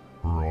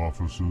 Her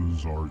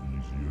offices are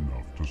easy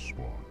enough to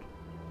spot.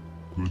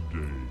 Good day,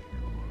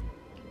 human.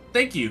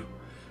 Thank you.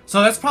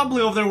 So that's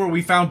probably over there where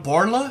we found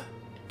Borla,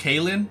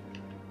 Kaylin.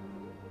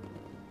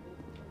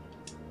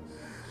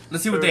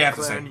 Let's see what they have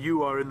to say.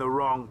 You are in the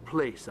wrong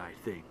place, I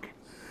think.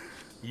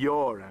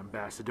 Your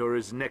ambassador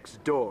is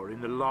next door in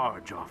the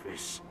large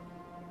office.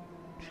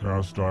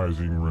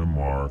 Chastising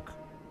remark.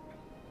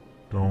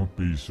 Don't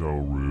be so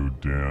rude,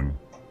 Din.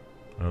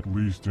 At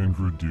least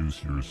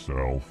introduce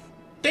yourself.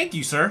 Thank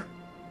you, sir.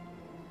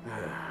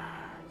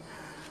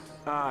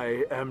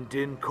 I am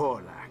Din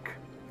Korlak,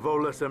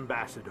 Volus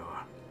ambassador.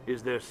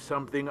 Is there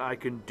something I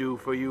can do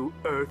for you,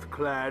 Earth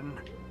Clan?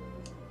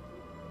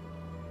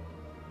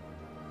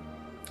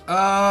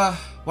 Why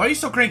are you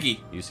so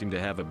cranky? You seem to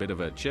have a bit of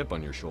a chip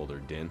on your shoulder,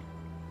 Din.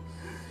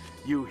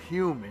 You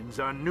humans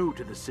are new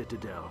to the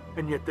Citadel,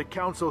 and yet the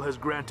Council has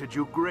granted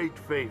you great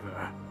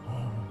favor.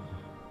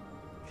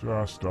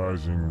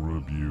 Chastising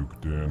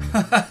rebuke, Din.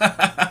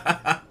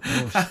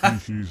 Your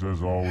species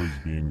has always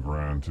been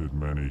granted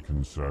many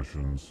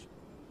concessions.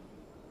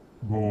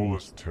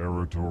 Volus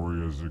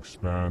territory has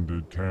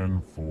expanded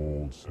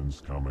tenfold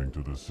since coming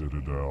to the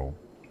Citadel.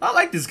 I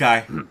like this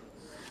guy.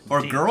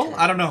 Or girl?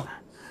 I don't know.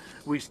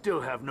 We still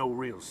have no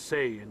real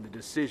say in the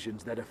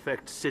decisions that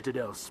affect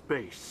Citadel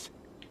space.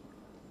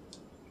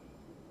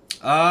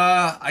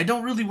 I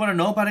don't really want to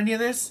know about any of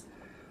this.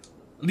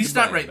 At least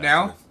not right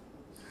now.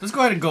 Let's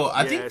go ahead and go.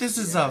 I think this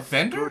is a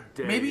vendor,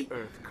 maybe?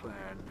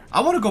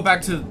 I want to go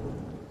back to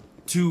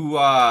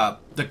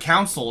the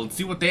council and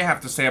see what they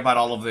have to say about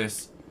all of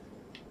this.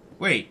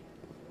 Wait,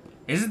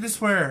 isn't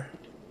this where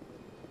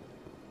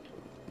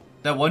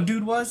that one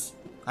dude was?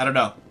 I don't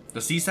know. The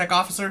CSEC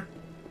officer?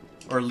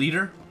 Or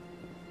leader?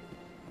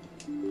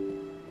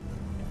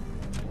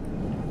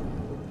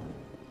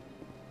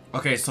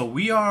 Okay, so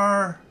we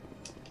are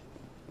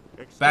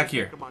back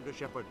here. Commander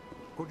Shepard,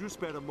 could you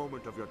spare a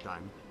moment of your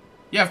time?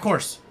 Yeah, of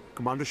course.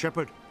 Commander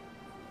Shepard,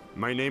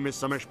 my name is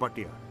Samesh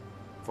Bhatia.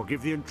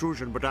 Forgive the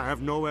intrusion, but I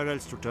have nowhere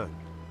else to turn.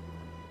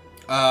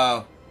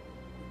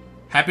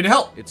 Happy to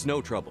help. It's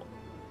no trouble.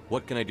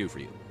 What can I do for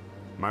you?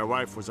 My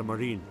wife was a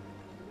Marine.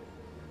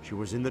 She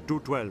was in the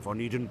 212 on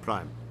Eden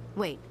Prime.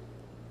 Wait,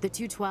 the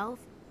 212?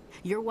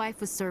 Your wife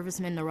was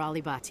serviceman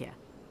Nirali Bhatia.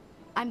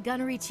 I'm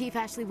Gunnery Chief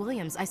Ashley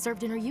Williams. I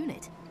served in her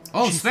unit.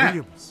 Oh, Chief snap.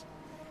 Williams,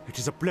 it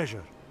is a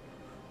pleasure.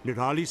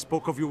 Nirali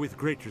spoke of you with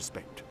great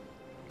respect.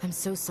 I'm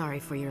so sorry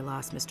for your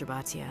loss, Mr.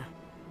 Bhatia.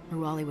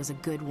 Nirali was a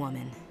good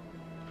woman.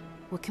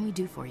 What can we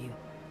do for you?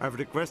 I've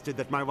requested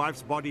that my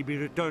wife's body be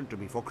returned to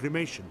me for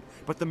cremation,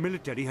 but the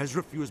military has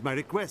refused my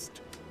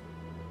request.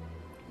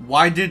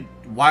 Did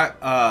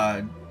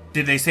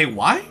they say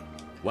why?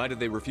 Why did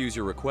they refuse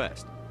your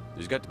request?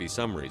 There's got to be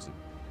some reason.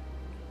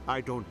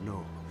 I don't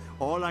know.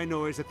 All I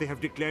know is that they have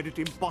declared it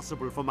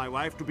impossible for my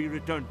wife to be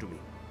returned to me.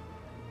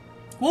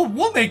 Well,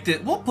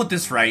 we'll put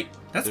this right.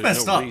 That's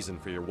messed up. There's no reason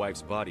for your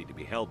wife's body to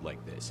be held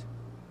like this.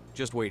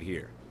 Just wait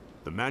here.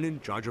 The man in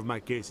charge of my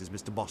case is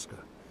Mr. Bosker.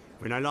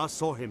 When I last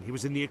saw him, he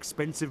was in the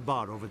expensive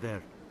bar over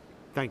there.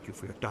 Thank you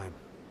for your time.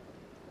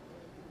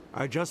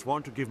 I just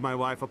want to give my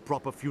wife a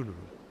proper funeral,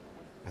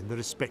 and the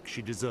respect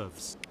she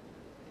deserves.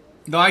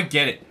 No, I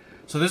get it.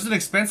 So there's an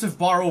expensive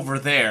bar over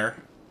there,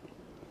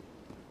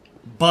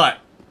 but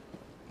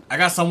I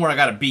got somewhere I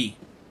gotta be.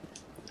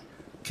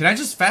 Can I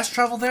just fast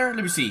travel there?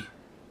 Let me see.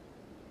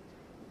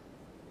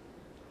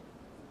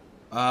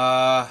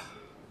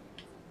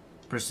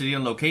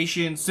 Presidium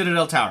location,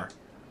 Citadel Tower.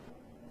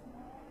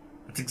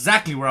 That's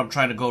exactly where I'm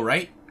trying to go,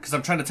 right? Because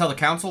I'm trying to tell the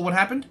council what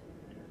happened?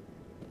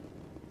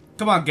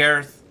 Come on,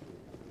 Gareth.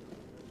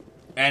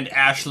 And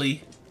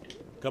Ashley.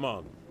 Come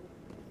on.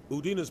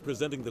 Udine is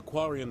presenting the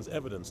Quarian's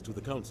evidence to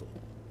the council.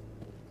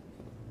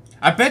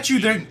 I bet you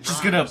they're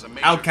just gonna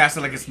outcast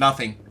it like it's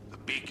nothing. The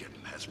beacon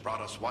has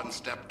brought us one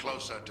step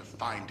closer to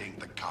finding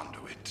the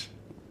conduit.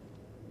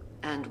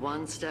 And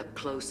one step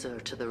closer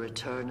to the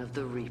return of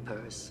the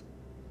Reapers.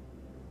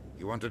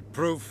 You wanted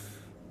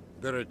proof?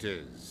 There it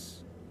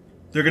is.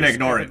 They're gonna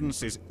ignore it.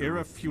 Evidence is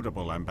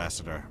irrefutable,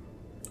 Ambassador.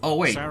 Oh,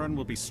 wait. Saren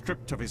will be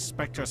stripped of his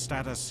Spectre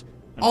status,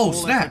 and Oh, all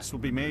snap. efforts will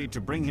be made to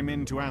bring him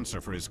in to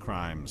answer for his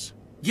crimes.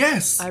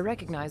 Yes! I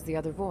recognize the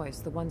other voice,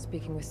 the one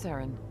speaking with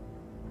Saren.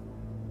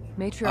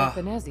 Matriarch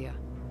Benezia.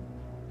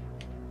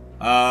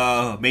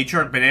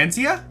 Matriarch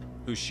Benezia?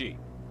 Who's she?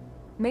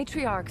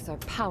 Matriarchs are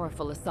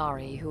powerful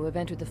Asari who have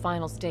entered the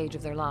final stage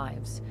of their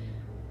lives.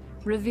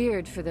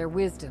 Revered for their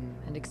wisdom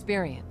and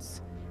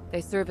experience,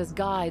 they serve as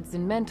guides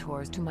and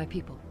mentors to my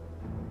people.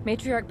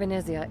 Matriarch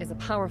Benezia is a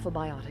powerful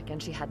biotic,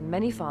 and she had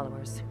many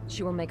followers.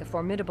 She will make a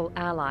formidable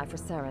ally for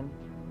Saren.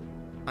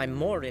 I'm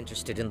more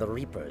interested in the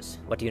Reapers.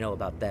 What do you know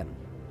about them?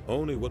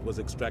 Only what was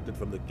extracted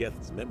from the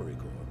Geth's memory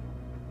core.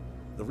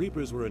 The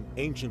Reapers were an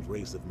ancient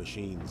race of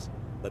machines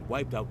that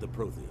wiped out the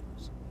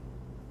Protheans.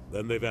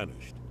 Then they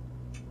vanished.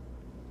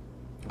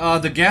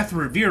 The Geth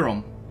revere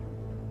them.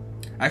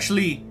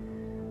 Actually,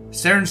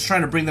 Saren's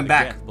trying to bring them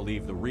back. Geth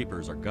believe the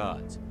Reapers are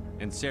gods,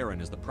 and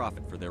Saren is the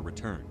prophet for their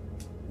return.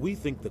 We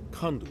think the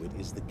conduit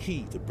is the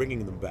key to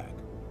bringing them back.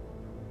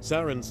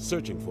 Saren's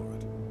searching for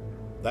it.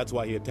 That's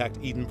why he attacked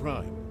Eden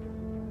Prime.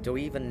 Do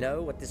we even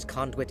know what this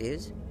conduit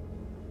is?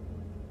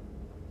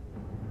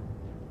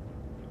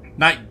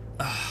 Not...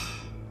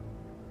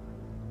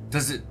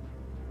 does it...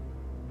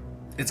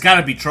 It's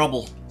gotta be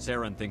trouble.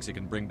 Saren thinks it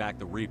can bring back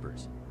the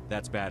Reapers.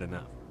 That's bad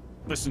enough.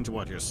 Listen to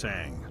what you're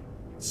saying.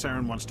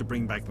 Saren wants to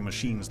bring back the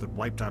machines that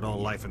wiped out all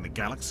life in the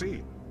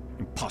galaxy?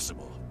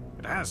 Impossible.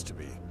 It has to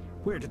be.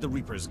 Where did the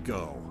Reapers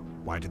go?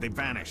 Why did they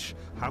vanish?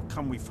 How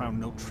come we found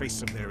no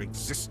trace of their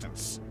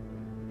existence?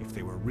 If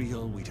they were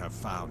real, we'd have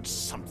found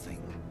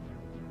something.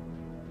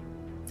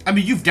 I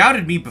mean, you've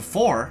doubted me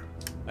before.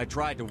 I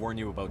tried to warn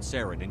you about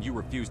Saren, and you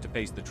refused to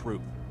face the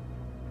truth.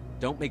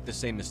 Don't make the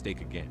same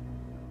mistake again.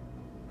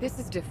 This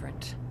is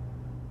different.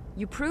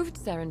 You proved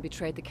Saren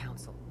betrayed the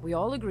Council. We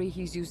all agree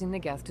he's using the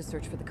Geth to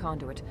search for the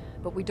conduit,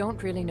 but we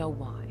don't really know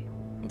why.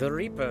 The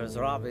Reapers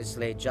are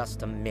obviously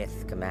just a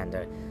myth,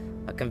 Commander.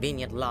 A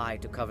convenient lie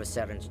to cover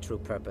Saren's true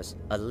purpose.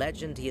 A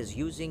legend he is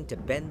using to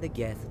bend the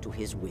Geth to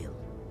his will.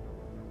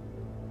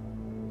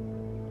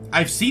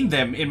 I've seen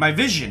them in my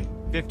vision.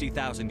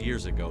 50,000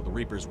 years ago, the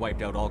Reapers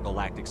wiped out all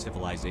galactic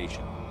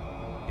civilization.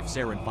 If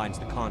Saren finds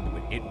the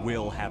conduit, it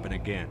will happen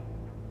again.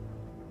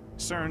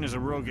 Saren is a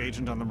rogue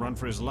agent on the run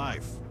for his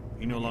life.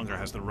 He no longer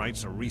has the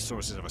rights or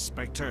resources of a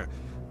Spectre.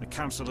 The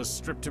Council has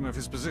stripped him of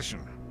his position.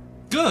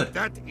 Good.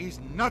 That is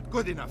not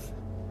good enough.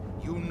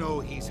 You know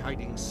he's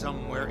hiding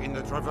somewhere in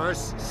the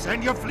Traverse.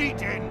 Send your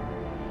fleet in!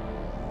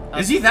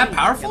 Is he that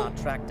powerful? Cannot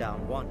track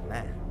down one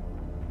man.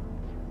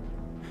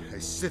 A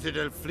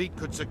Citadel fleet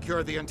could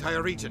secure the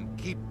entire region.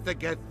 Keep the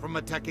Geth from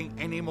attacking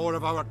any more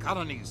of our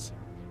colonies.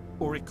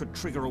 Or it could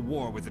trigger a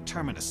war with the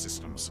Terminus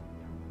systems.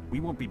 We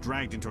won't be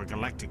dragged into a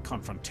galactic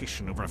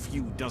confrontation over a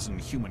few dozen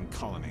human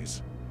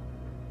colonies.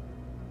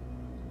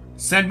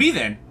 Send me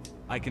then.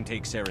 I can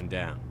take Saren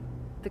down.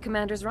 The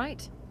Commander's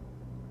right.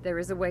 There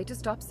is a way to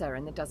stop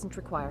Saren that doesn't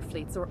require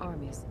fleets or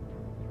armies.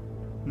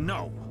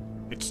 No,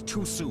 it's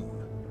too soon.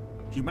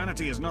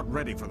 Humanity is not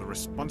ready for the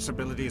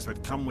responsibilities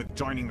that come with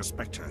joining the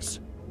Spectres.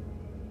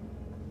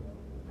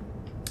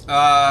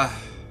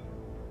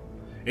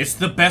 It's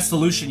the best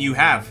solution you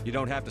have. You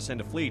don't have to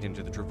send a fleet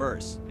into the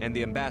Traverse, and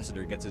the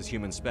Ambassador gets his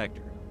human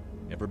Spectre.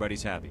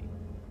 Everybody's happy.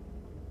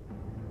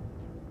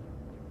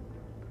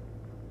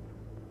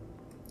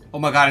 Oh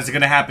my god, is it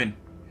gonna happen?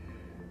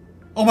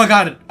 Oh my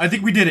god, I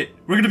think we did it.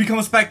 We're gonna become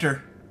a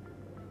Spectre.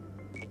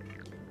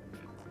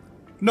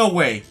 No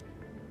way.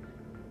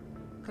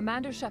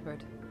 Commander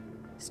Shepard,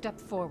 step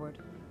forward.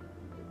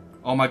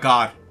 Oh my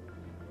god.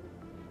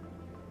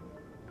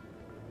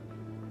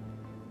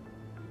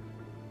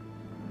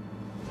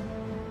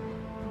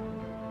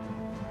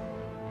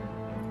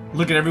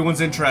 Look at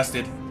everyone's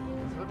interested.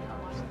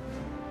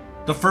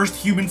 The first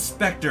human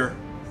Spectre.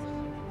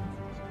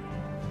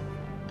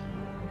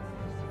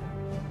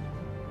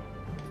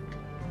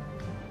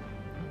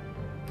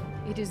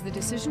 It is the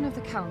decision of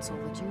the Council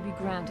that you be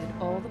granted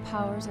all the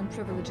powers and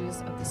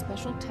privileges of the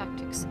Special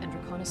Tactics and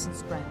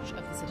Reconnaissance branch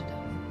of the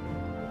Citadel.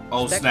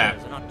 Oh, snap.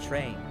 Spectres are not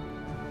trained,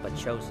 but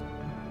chosen.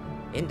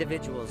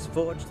 Individuals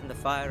forged in the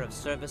fire of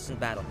service and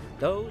battle.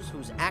 Those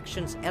whose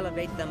actions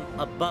elevate them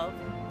above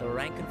the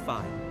rank and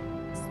file.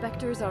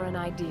 Spectres are an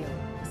ideal,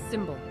 a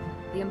symbol,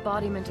 the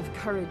embodiment of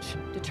courage,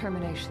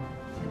 determination,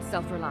 and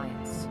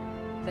self-reliance.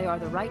 They are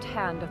the right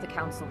hand of the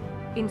Council,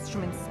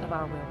 instruments of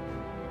our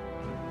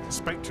will.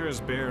 Spectres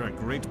bear a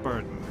great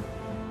burden.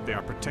 They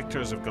are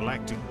protectors of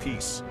galactic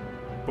peace,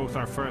 both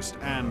our first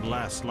and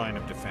last line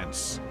of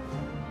defense.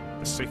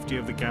 The safety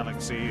of the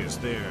galaxy is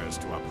theirs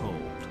to uphold.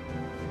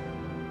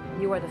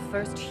 You are the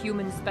first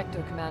human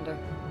Spectre, Commander.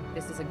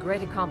 This is a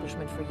great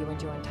accomplishment for you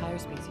and your entire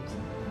species.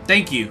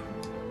 Thank you.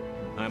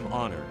 I'm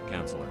honored,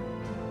 Counselor.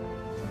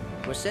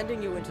 We're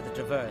sending you into the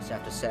Traverse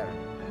after Saren.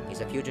 He's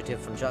a fugitive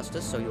from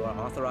justice, so you are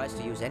authorized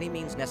to use any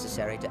means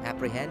necessary to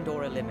apprehend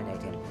or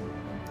eliminate him.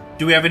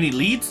 Do we have any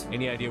leads?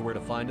 Any idea where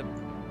to find him?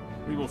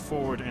 We will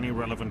forward any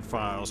relevant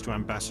files to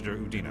Ambassador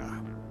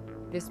Udina.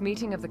 This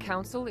meeting of the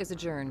Council is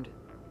adjourned.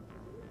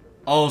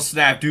 Oh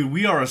snap, dude,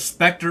 we are a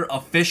Spectre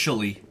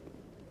officially.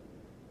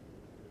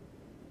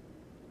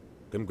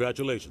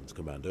 Congratulations,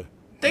 Commander.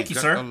 Thank you,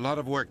 sir. A lot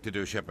of work to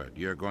do, Shepard.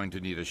 You're going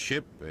to need a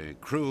ship, a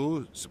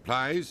crew,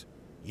 supplies.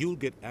 You'll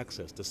get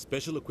access to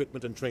special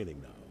equipment and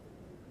training now.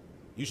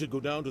 You should go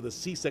down to the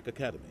C-Sec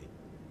Academy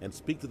and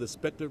speak to the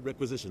Spectre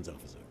Requisitions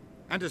Officer.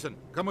 Anderson,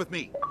 come with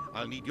me.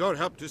 I'll need your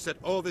help to set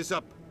all this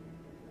up.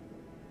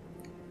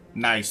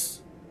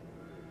 Nice.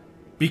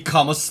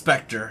 Become a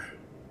Spectre.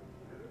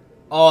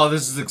 Oh,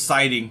 this is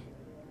exciting.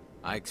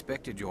 I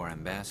expected your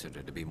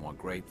ambassador to be more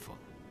grateful.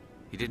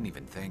 He didn't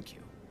even thank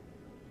you.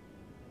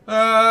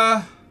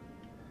 I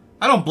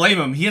don't blame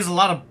him. He has a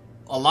lot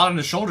on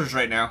his shoulders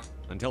right now.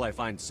 Until I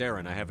find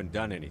Saren, I haven't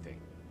done anything.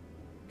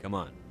 Come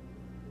on.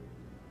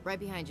 Right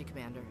behind you,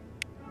 Commander.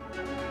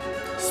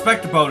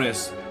 Spectre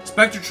bonus.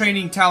 Spectre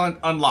training talent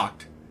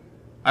unlocked.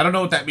 I don't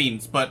know what that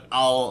means, but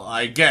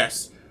I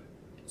guess.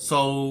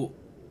 So,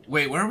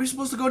 wait, where are we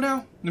supposed to go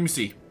now? Let me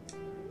see.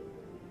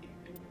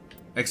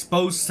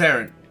 Expose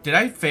Saren. Did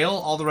I fail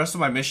all the rest of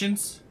my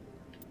missions?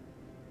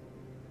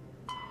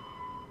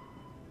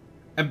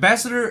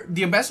 Ambassador,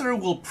 the ambassador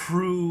will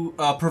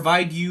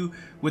provide you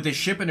with a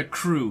ship and a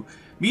crew.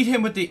 Meet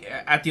him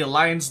at the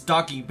Alliance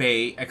docking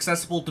bay,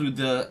 accessible through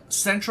the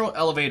central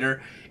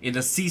elevator in the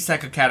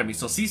CSEC Academy.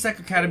 So CSEC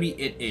Academy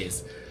it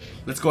is.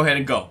 Let's go ahead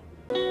and go.